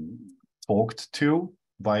 talked to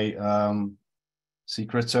by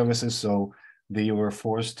secret services. So they were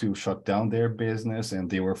forced to shut down their business, and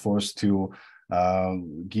they were forced to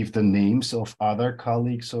give the names of other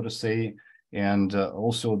colleagues, so to say. And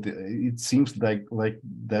also, it seems like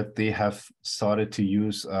that they have started to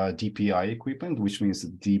use DPI equipment, which means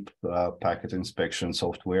deep packet inspection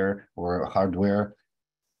software or hardware,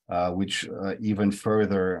 which even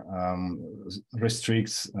further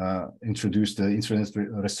introduced the internet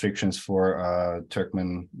restrictions for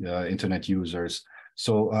Turkmen internet users.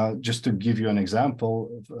 So just to give you an example,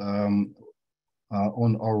 on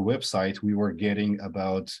our website, we were getting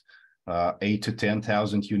about 8,000 to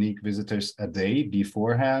 10,000 unique visitors a day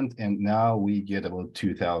beforehand, and now we get about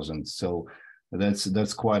 2,000. So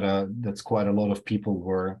that's quite a lot of people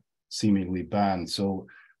were seemingly banned. So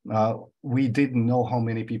we didn't know how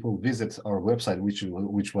many people visit our website,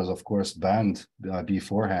 which was of course banned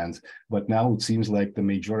beforehand. But now it seems like the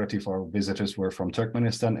majority of our visitors were from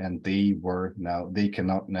Turkmenistan, and they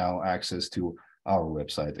cannot now access to our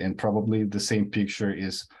website. And probably the same picture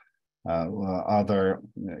is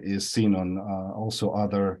seen on also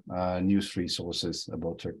other news resources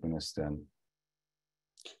about Turkmenistan.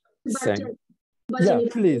 Yeah,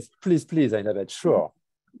 please, Aynabat, sure.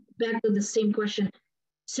 Back to the same question.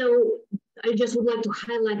 So I just would like to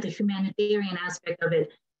highlight the humanitarian aspect of it.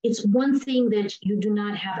 It's one thing that you do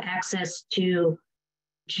not have access to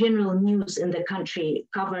general news in the country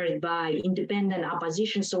covered by independent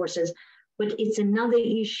opposition sources, but it's another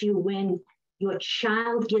issue when your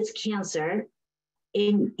child gets cancer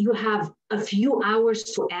and you have a few hours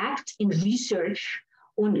to act in research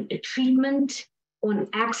on a treatment, on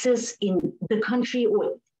access in the country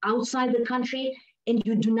or outside the country, and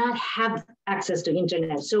you do not have access to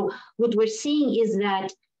internet. So what we're seeing is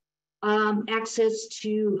that access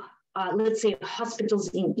to, let's say, hospitals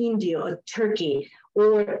in India or Turkey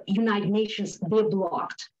or United Nations, they're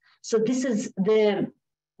blocked. So this is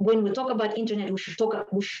when we talk about internet, we should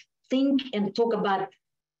think and talk about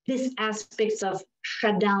these aspects of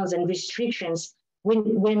shutdowns and restrictions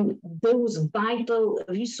when those vital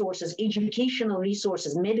resources, educational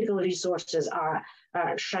resources, medical resources are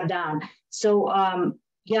shut down. So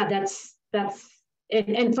yeah, that's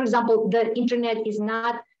and for example, the internet is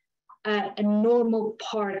not a normal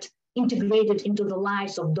part integrated into the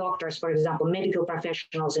lives of doctors, for example, medical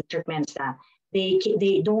professionals in Turkmenistan.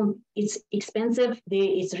 They don't, it's expensive,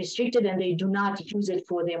 it's restricted, and they do not use it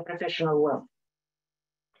for their professional work.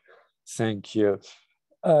 Thank you.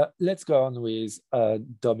 Let's go on with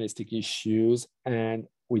domestic issues. And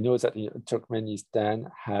we know that Turkmenistan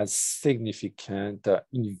has significant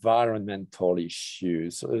environmental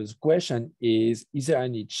issues. So the question is there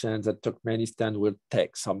any chance that Turkmenistan will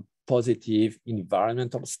take some positive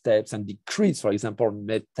environmental steps and decrease, for example,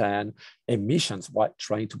 methane emissions while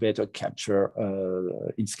trying to better capture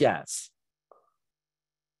its gas.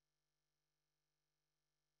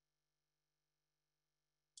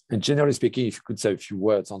 And generally speaking, if you could say a few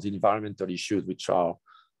words on the environmental issues which are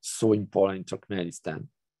so important in Turkmenistan.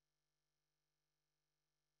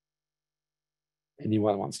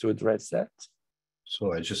 Anyone wants to address that?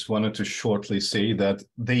 So I just wanted to shortly say that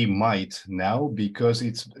they might now, because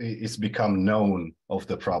it's become known of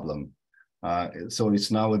the problem. So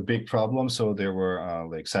it's now a big problem. So there were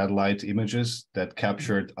like satellite images that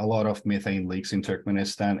captured a lot of methane leaks in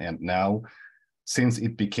Turkmenistan, and now, since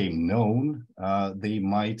it became known, they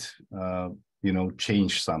might,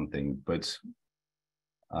 change something. But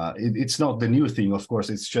it's not the new thing, of course.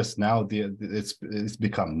 It's just now it's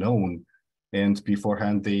become known, and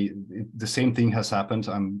beforehand the same thing has happened.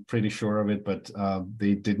 I'm pretty sure of it, but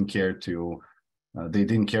they didn't care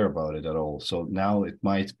about it at all. So now it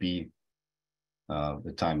might be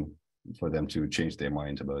the time for them to change their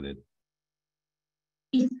mind about it.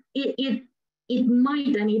 It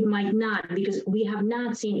might and it might not, because we have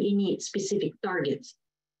not seen any specific targets.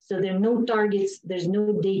 So there are no targets, there's no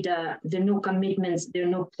data, there are no commitments, there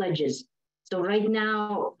are no pledges. So right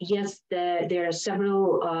now, yes, there are several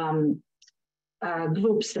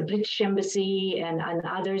groups, the British Embassy and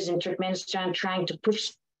others in Turkmenistan, trying to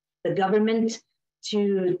push the government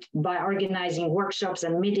by organizing workshops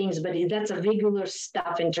and meetings, but that's a regular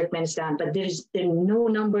stuff in Turkmenistan. But there are no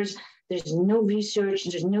numbers, there's no research,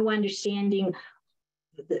 there's no understanding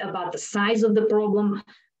about the size of the problem,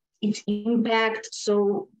 its impact.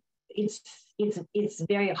 So it's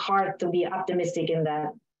very hard to be optimistic in that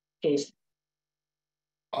case.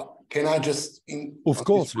 Can I just? Of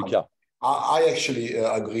course, Luca. I actually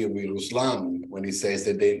agree with Ruslan when he says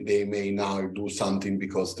that they may now do something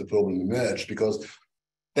because the problem emerged, because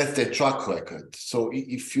that's their track record. So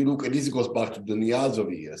if you look at this, it goes back to the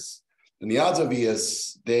Niazov years. The Niazov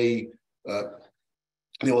years, there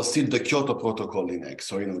was still the Kyoto Protocol in X,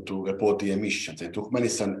 so to report the emissions. And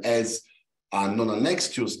Turkmenistan, as a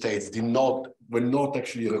non-annexed two states, were not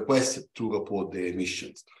actually requested to report the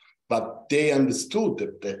emissions. But they understood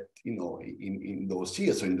that in those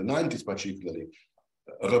years, so in the 90s particularly,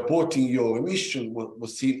 reporting your emission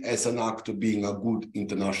was seen as an act of being a good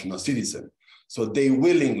international citizen. So they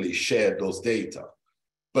willingly shared those data.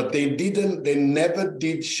 But they never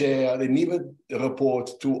did share, they never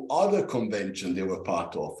report to other conventions they were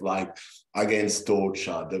part of, like against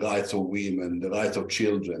torture, the rights of women, the rights of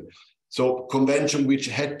children. So convention which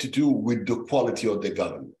had to do with the quality of the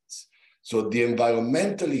governments. So the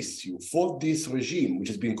environmental issue for this regime, which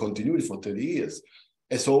has been continued for 30 years,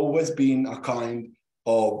 has always been a kind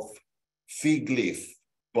of fig leaf,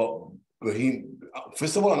 but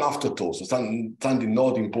first of all, an afterthought, so something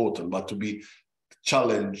not important, but to be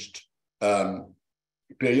challenged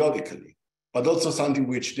periodically, but also something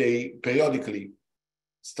which they periodically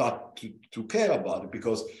start to care about it,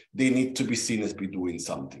 because they need to be seen as be doing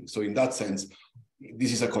something. So in that sense,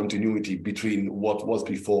 this is a continuity between what was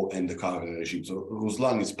before and the current regime. So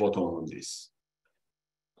Ruslan is spot on this.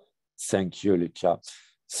 Thank you, Luca.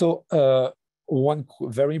 So one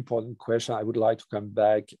very important question, I would like to come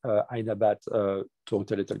back. Aynabat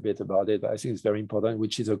talked a little bit about it, but I think it's very important,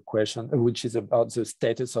 which is a question, which is about the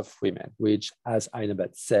status of women, which, as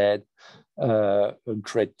Aynabat said,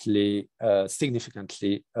 greatly,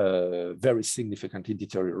 significantly, very significantly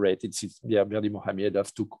deteriorated since Serdar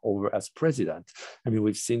Berdimuhamedov took over as president. I mean,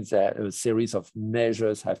 we've seen that a series of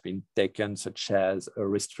measures have been taken, such as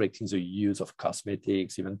restricting the use of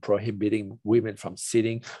cosmetics, even prohibiting women from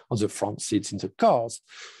sitting on the front seats in the cars.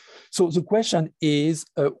 So the question is,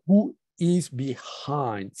 who is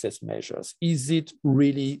behind these measures? Is it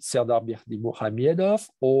really Serdar Berdimuhamedov,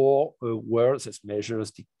 or were these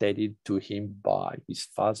measures dictated to him by his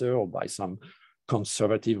father or by some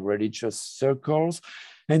conservative religious circles?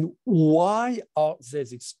 And why are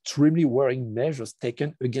these extremely worrying measures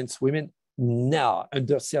taken against women now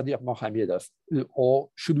under Serdar Berdimuhamedov? Or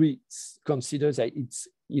should we consider that it's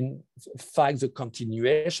in fact the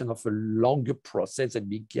continuation of a longer process that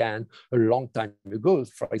began a long time ago?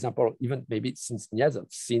 For example, even maybe since Niazov,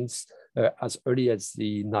 since as early as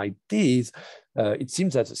the 90s, it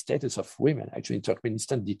seems that the status of women actually in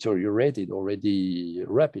Turkmenistan deteriorated already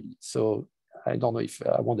rapidly. So I don't know if,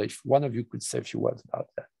 I wonder if one of you could say a few words about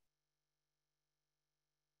that.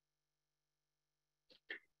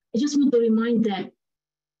 I just want to remind that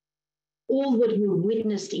all what we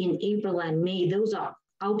witnessed in April and May, those are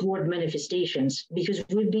outward manifestations, because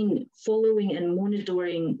we've been following and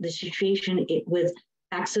monitoring the situation with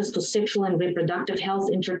access to sexual and reproductive health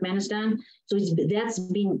in Turkmenistan. So that's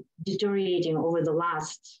been deteriorating over the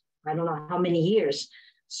last, I don't know how many years.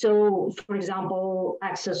 So, for example,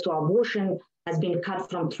 access to abortion has been cut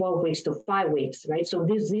from 12 weeks to 5 weeks, right? So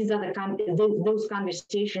these are those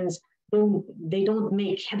conversations. They don't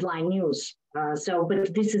make headline news.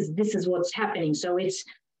 But this is what's happening. So it's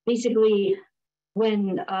basically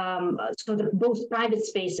when both private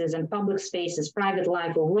spaces and public spaces, private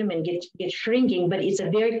life of women get shrinking, but it's a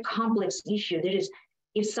very complex issue.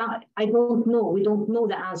 I don't know, we don't know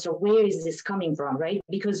the answer. Where is this coming from, right?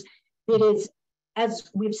 Because it is,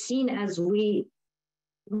 as we've seen, as we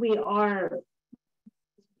are.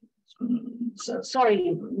 So,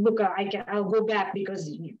 sorry, Luca, I'll go back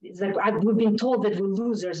because it's like we've been told that we're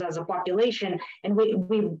losers as a population, and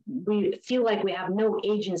we feel like we have no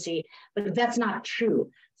agency, but that's not true.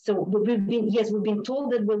 So we've been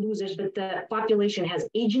told that we're losers, but the population has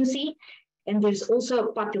agency, and there's also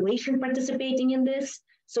a population participating in this.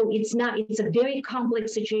 So it's a very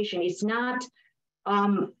complex situation. It's not,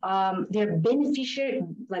 they're beneficiary,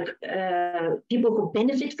 like people who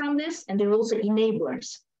benefit from this, and they're also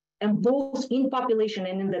enablers, and both in population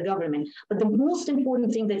and in the government. But the most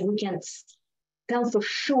important thing that we can tell for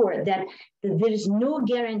sure that there is no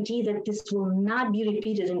guarantee that this will not be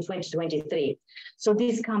repeated in 2023. So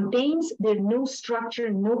these campaigns, there's no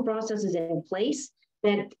structure, no processes in place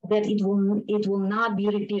that it will not be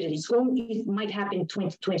repeated. It might happen in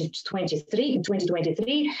 2023,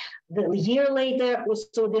 the year later.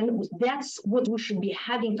 So then that's what we should be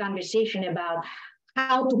having conversation about,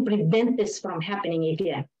 how to prevent this from happening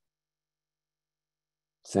again.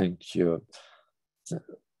 Thank you.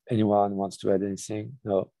 Anyone wants to add anything?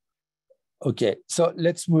 No. Okay, so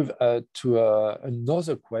let's move to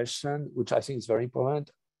another question, which I think is very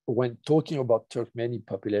important. When talking about Turkmeni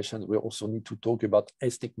population, we also need to talk about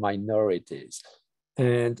ethnic minorities.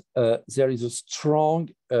 And there is a strong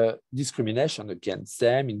discrimination against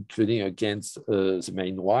them, including against the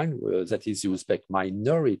main one, that is the Uzbek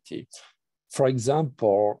minority. For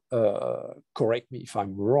example, correct me if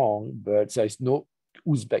I'm wrong, but there is no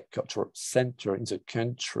Uzbek Cultural Center in the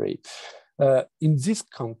country. In this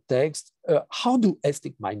context, how do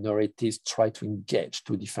ethnic minorities try to engage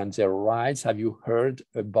to defend their rights? Have you heard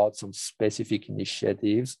about some specific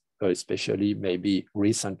initiatives, especially maybe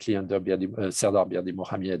recently under Serdar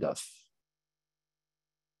Berdimuhamedov?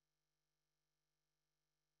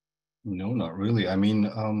 No, not really. I mean,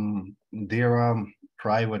 there are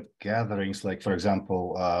private gatherings, like, for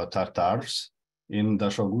example, Tartars in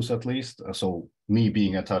Dasholgus, at least. So me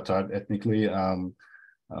being a Tatar ethnically,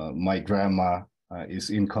 my grandma is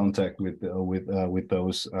in contact with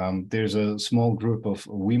those. There's a small group of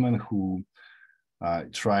women who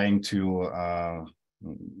trying to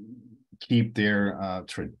keep their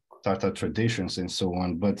Tatar traditions and so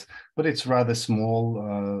on, but it's rather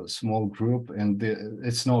small group, and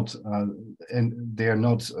it's not and they're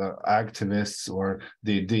not activists, or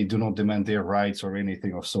they do not demand their rights or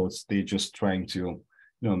anything of sorts. They're just trying to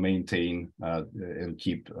maintain and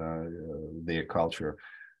keep their culture.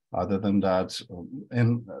 Other than that,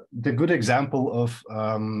 and the good example of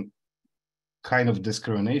kind of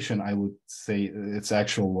discrimination, I would say it's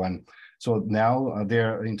actual one. So now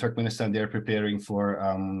they're in Turkmenistan, they're preparing for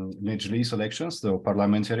Meclis elections, the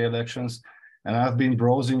parliamentary elections. And I've been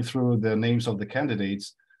browsing through the names of the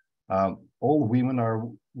candidates. All women are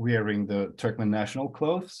wearing the Turkmen national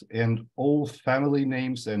clothes, and all family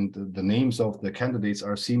names and the names of the candidates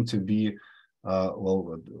seem to be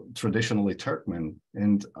traditionally Turkmen.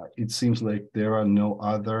 And it seems like there are no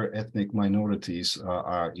other ethnic minorities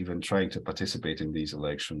are even trying to participate in these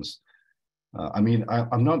elections. I mean,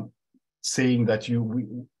 I'm not saying that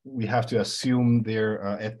we have to assume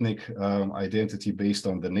their ethnic identity based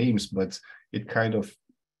on the names, but it kind of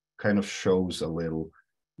shows a little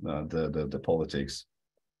the politics.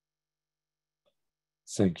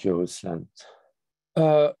 Thank you, Ruslan.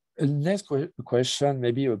 Next question,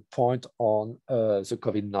 maybe a point on the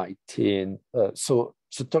COVID-19. So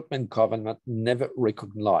the Turkmen government never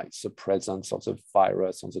recognized the presence of the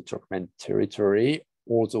virus on the Turkmen territory,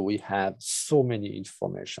 although we have so many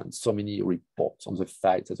information, so many reports on the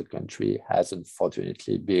fact that the country has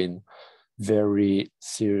unfortunately been very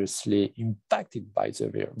seriously impacted by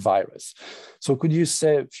the virus. So could you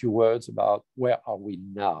say a few words about where are we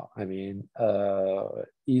now? I mean,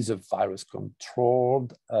 is the virus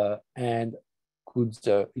controlled, and could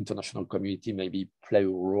the international community maybe play a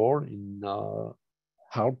role in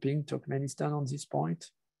helping Turkmenistan on this point?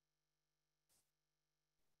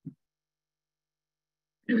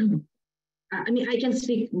 I mean, I can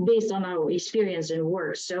speak based on our experience and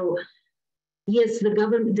work. So yes, the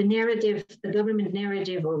government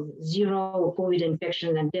narrative of zero COVID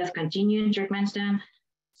infection and death continue in Turkmenistan.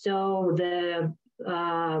 So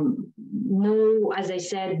no, as I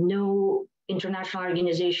said, no international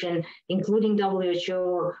organization, including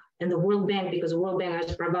WHO and the World Bank, because the World Bank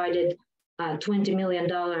has provided a $20 million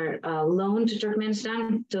loan to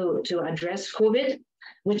Turkmenistan to address COVID,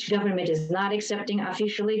 which government is not accepting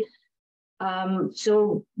officially.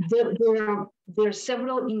 So there are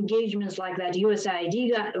several engagements like that.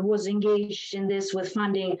 USAID was engaged in this with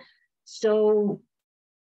funding. So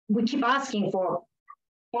we keep asking for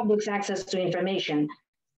public access to information.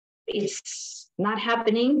 It's not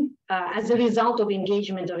happening as a result of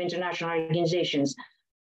engagement of international organizations.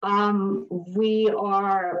 We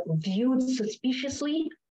are viewed suspiciously.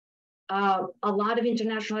 A lot of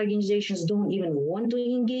international organizations don't even want to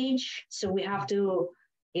engage. So we have to,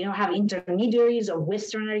 have intermediaries or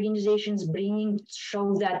Western organizations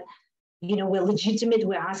show that, we're legitimate,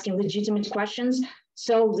 we're asking legitimate questions.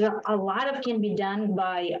 So there a lot of can be done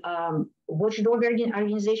by watchdog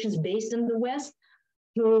organizations based in the West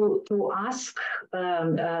to ask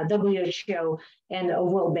WHO and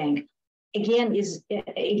World Bank. Again,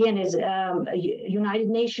 United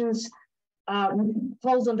Nations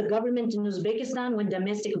calls on the government in Uzbekistan when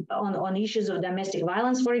on issues of domestic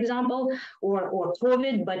violence, for example, or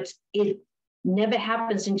COVID, but it never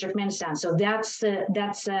happens in Turkmenistan. So that's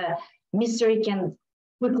a mystery can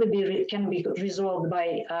be resolved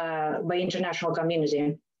by international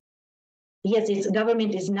community. Yes, its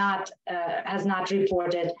government has not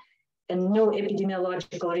reported, and no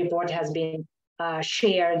epidemiological report has been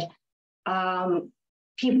shared.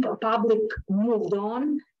 Public moved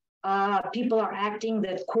on. People are acting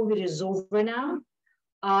that COVID is over now.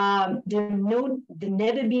 There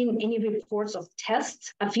never been any reports of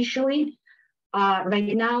tests officially.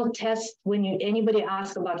 Right now, tests, when anybody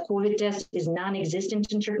asks about COVID tests, is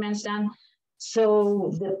non-existent in Turkmenistan.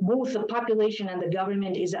 So both the population and the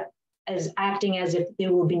government is acting as if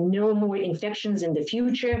there will be no more infections in the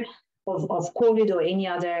future of COVID or any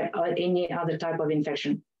other type of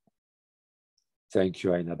infection. Thank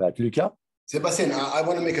you, Aynabat. Luca? Sebastian, I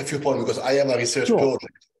want to make a few points because I have a research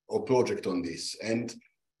project on this. And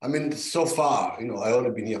I mean, so far, I've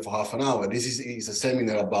only been here for half an hour. This is a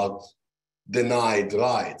seminar about denied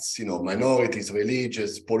rights, minorities,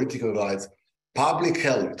 religious, political rights. Public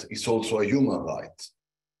health is also a human right.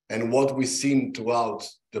 And what we've seen throughout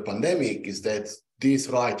the pandemic is that this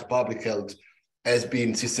right to public health has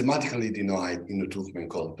been systematically denied in the Turkmen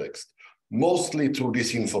context, mostly through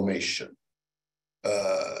disinformation.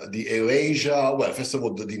 The erasure, well, first of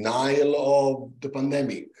all, the denial of the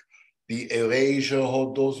pandemic, the erasure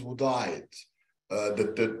of those who died,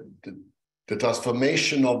 the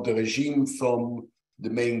transformation of the regime from the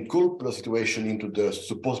main culprit situation into the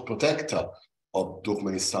supposed protector of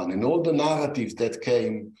Turkmenistan, and all the narratives that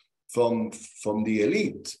came from the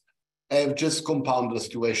elite have just compounded a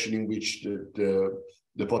situation in which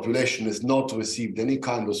the population has not received any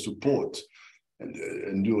kind of support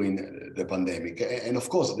during the pandemic. And of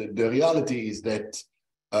course, the reality is that,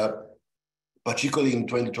 particularly in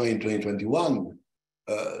 2020, 2021,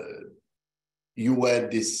 you had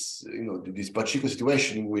this, this particular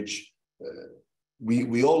situation in which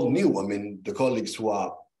we all knew, I mean, the colleagues who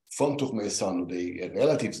are from Turkmenistan, they had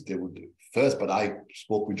relatives, they would first, but I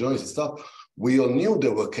spoke with journalists and stuff, we all knew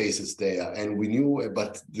there were cases there, and we knew,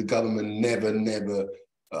 but the government never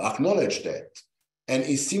acknowledged that. And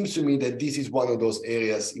it seems to me that this is one of those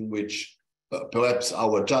areas in which perhaps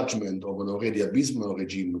our judgment of an already abysmal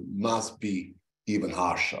regime must be even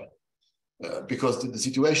harsher. Because the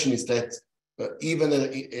situation is that even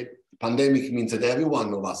a pandemic means that every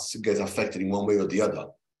one of us gets affected in one way or the other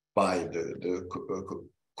by the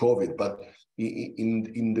COVID. But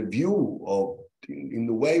in the view of, in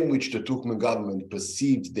the way in which the Turkmen government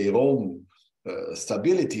perceives their own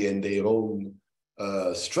stability and their own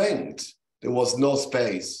strength, there was no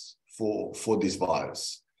space for this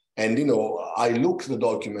virus. And, I looked at the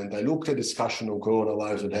document, I looked at the discussion on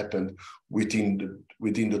coronavirus that happened within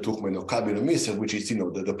the Turkmen or cabinet minister, which is,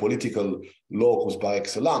 the political locus par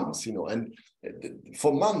excellence, and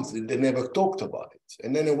for months, they never talked about it.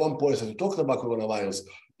 And then at one point, they talked about coronavirus,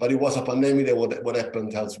 but it was a pandemic that what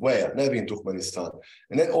happened elsewhere, never in Turkmenistan.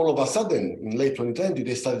 And then all of a sudden, in late 2020,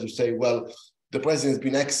 they started to say, well, the president has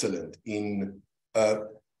been excellent in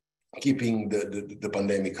keeping the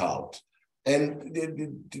pandemic out. And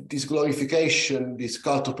this glorification, this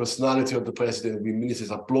cult of personality of the president, with ministers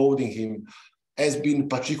applauding him, has been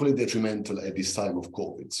particularly detrimental at this time of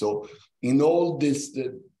COVID. So in all this,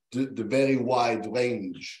 the very wide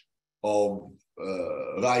range of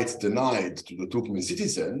rights denied to the Turkmen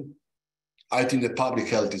citizen, I think that public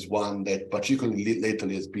health is one that particularly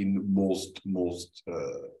lately has been most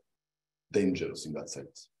dangerous in that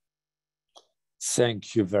sense.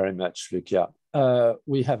 Thank you very much, Luca.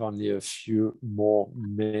 We have only a few more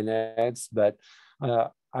minutes, but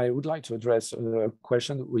I would like to address a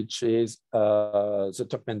question, which is the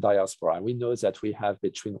Turkmen diaspora. We know that we have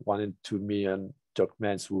between 1 and 2 million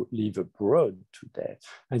Turkmens who live abroad today.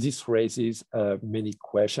 And this raises many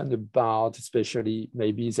questions about, especially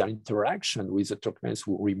maybe their interaction with the Turkmens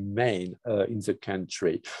who remain in the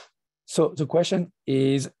country. So the question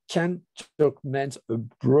is, can Turkmens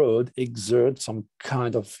abroad exert some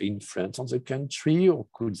kind of influence on the country, or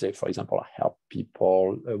could they, for example, help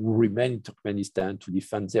people who remain in Turkmenistan to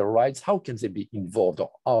defend their rights? How can they be involved,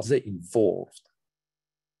 or are they involved?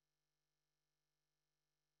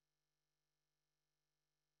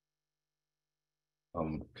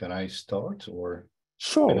 Can I start, or?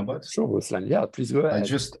 Sure, Aynabat? sure, Ruslan. Yeah, please go ahead.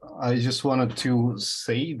 I just wanted to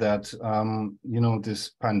say that you know, this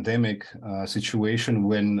pandemic situation,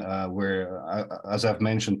 when where as I've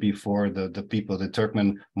mentioned before, the people, the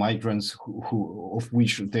Turkmen migrants, who of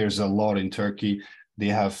which there's a lot in Turkey, they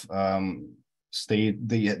have stayed.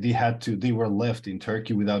 They were left in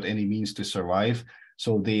Turkey without any means to survive.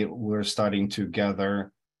 So they were starting to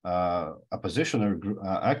gather opposition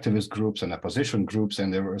activist groups and opposition groups,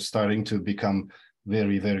 and they were starting to become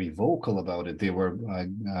very, very vocal about it. They were,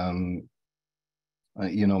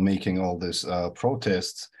 you know, making all this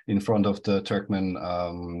protests in front of the Turkmen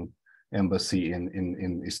embassy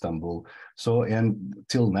in Istanbul. So, and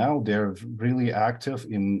till now, they're really active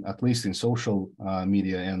in, at least in social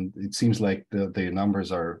media, and it seems like the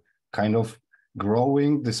numbers are kind of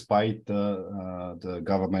growing despite the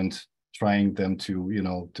government trying them to, you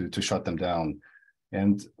know, to shut them down.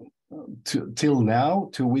 And till now,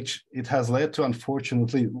 to which it has led to,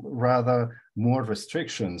 unfortunately, rather more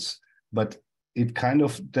restrictions, but it kind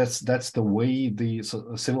of, that's the way the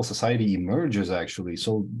civil society emerges, actually.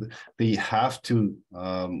 So they have to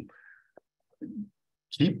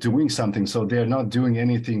keep doing something. So they're not doing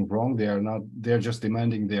anything wrong. They're just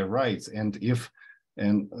demanding their rights.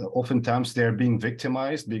 And oftentimes they're being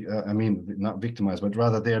victimized. I mean, not victimized, but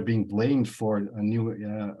rather they're being blamed for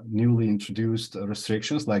newly introduced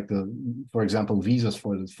restrictions, like for example, visas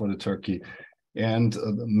for the Turkey. And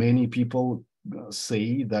many people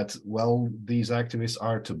say that, well, these activists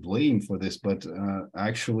are to blame for this, but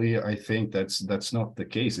actually, I think that's not the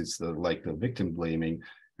case. It's like the victim blaming,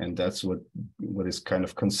 and that's what is kind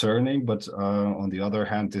of concerning. But on the other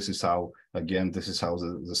hand, this is how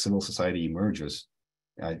the civil society emerges,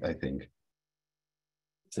 I think.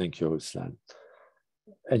 Thank you, Ruslan.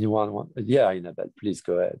 Anyone want? Yeah, Aynabat, please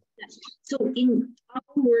go ahead. So in our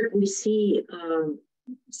work, we see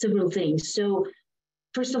several things. So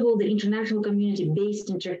first of all, the international community based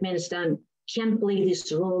in Turkmenistan can play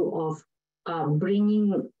this role of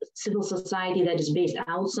bringing civil society that is based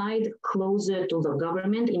outside closer to the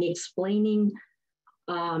government in explaining,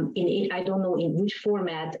 I don't know in which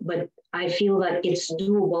format, but I feel that it's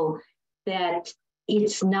doable, that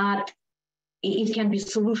it can be a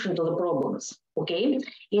solution to the problems, okay?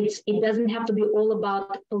 It doesn't have to be all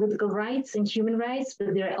about political rights and human rights,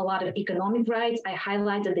 but there are a lot of economic rights. I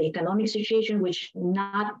highlighted the economic situation, which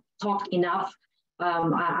not talked enough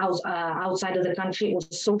outside of the country, or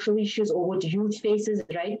social issues, or what youth faces,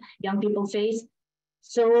 right? Young people face.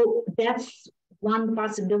 So that's one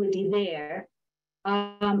possibility there.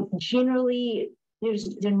 Generally,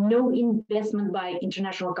 there's no investment by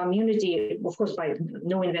international community, of course, by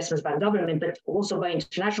no investments by government, but also by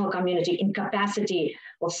international community in capacity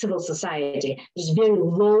of civil society. There's very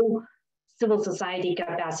low civil society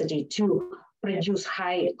capacity to produce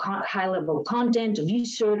high level content,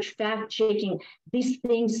 research, fact checking. These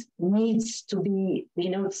things needs to be,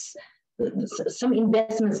 you know, some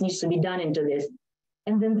investments needs to be done into this.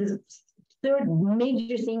 And then the third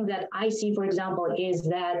major thing that I see, for example, is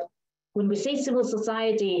that when we say civil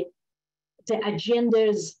society, the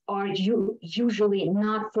agendas are usually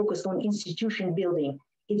not focused on institution building.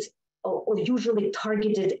 It's usually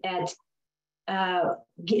targeted at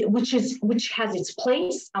which has its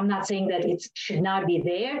place. I'm not saying that it should not be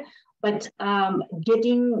there, but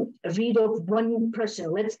getting rid of one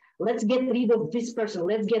person. Let's get rid of this person.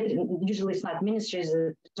 Usually it's not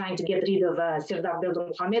ministers trying to get rid of Serdar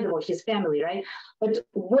Berdimuhamedov or his family, right? But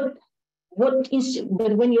but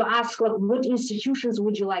when you ask, like, what institutions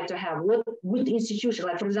would you like to have? What institution,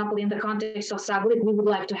 like, for example, in the context of Saglit, we would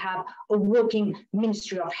like to have a working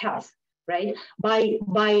Ministry of Health, right?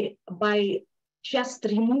 By just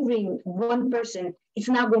removing one person, it's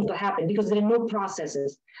not going to happen because there are no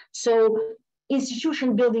processes. So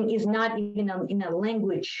institution building is not even in a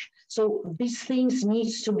language. So these things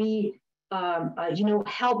needs to be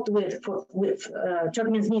helped with.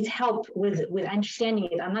 Turkmens needs help with understanding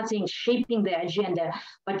it. I'm not saying shaping the agenda,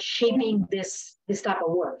 but shaping this type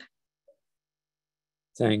of work.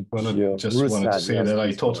 Thank you. Just Ruslan, wanted to say yes, that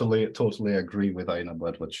I totally agree with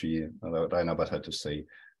Aynabat, what Aynabat had to say.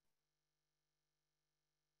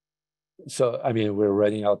 So, I mean, we're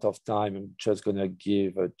running out of time. I'm just going to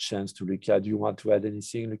give a chance to Luca. Do you want to add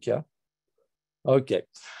anything, Luca? Okay.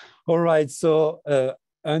 All right. So,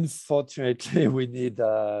 unfortunately, we need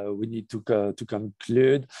to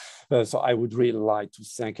conclude. So I would really like to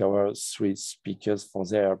thank our three speakers for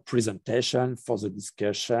their presentation, for the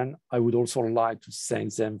discussion. I would also like to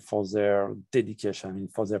thank them for their dedication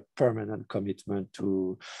and for their permanent commitment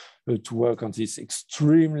to work on this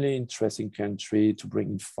extremely interesting country, to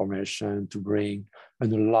bring information, to bring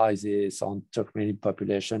analysis on Turkmenian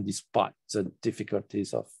population, despite the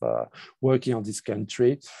difficulties of working on this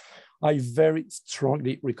country. I very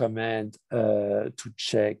strongly recommend to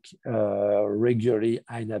check regularly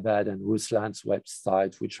Aynabat and Ruslan's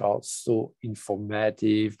website, which are so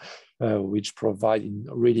informative, which provide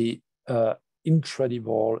really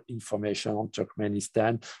incredible information on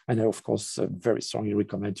Turkmenistan. And I, of course, very strongly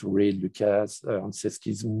recommend to read Luca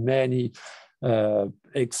Anceschi's many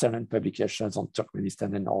excellent publications on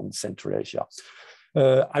Turkmenistan and on Central Asia.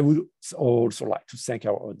 I would also like to thank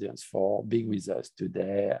our audience for being with us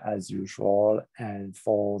today, as usual, and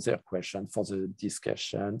for their questions, for the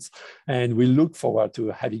discussions. And we look forward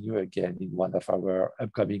to having you again in one of our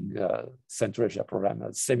upcoming Central Asia program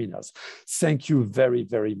seminars. Thank you very,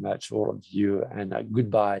 very much, all of you, and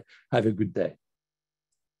goodbye. Have a good day.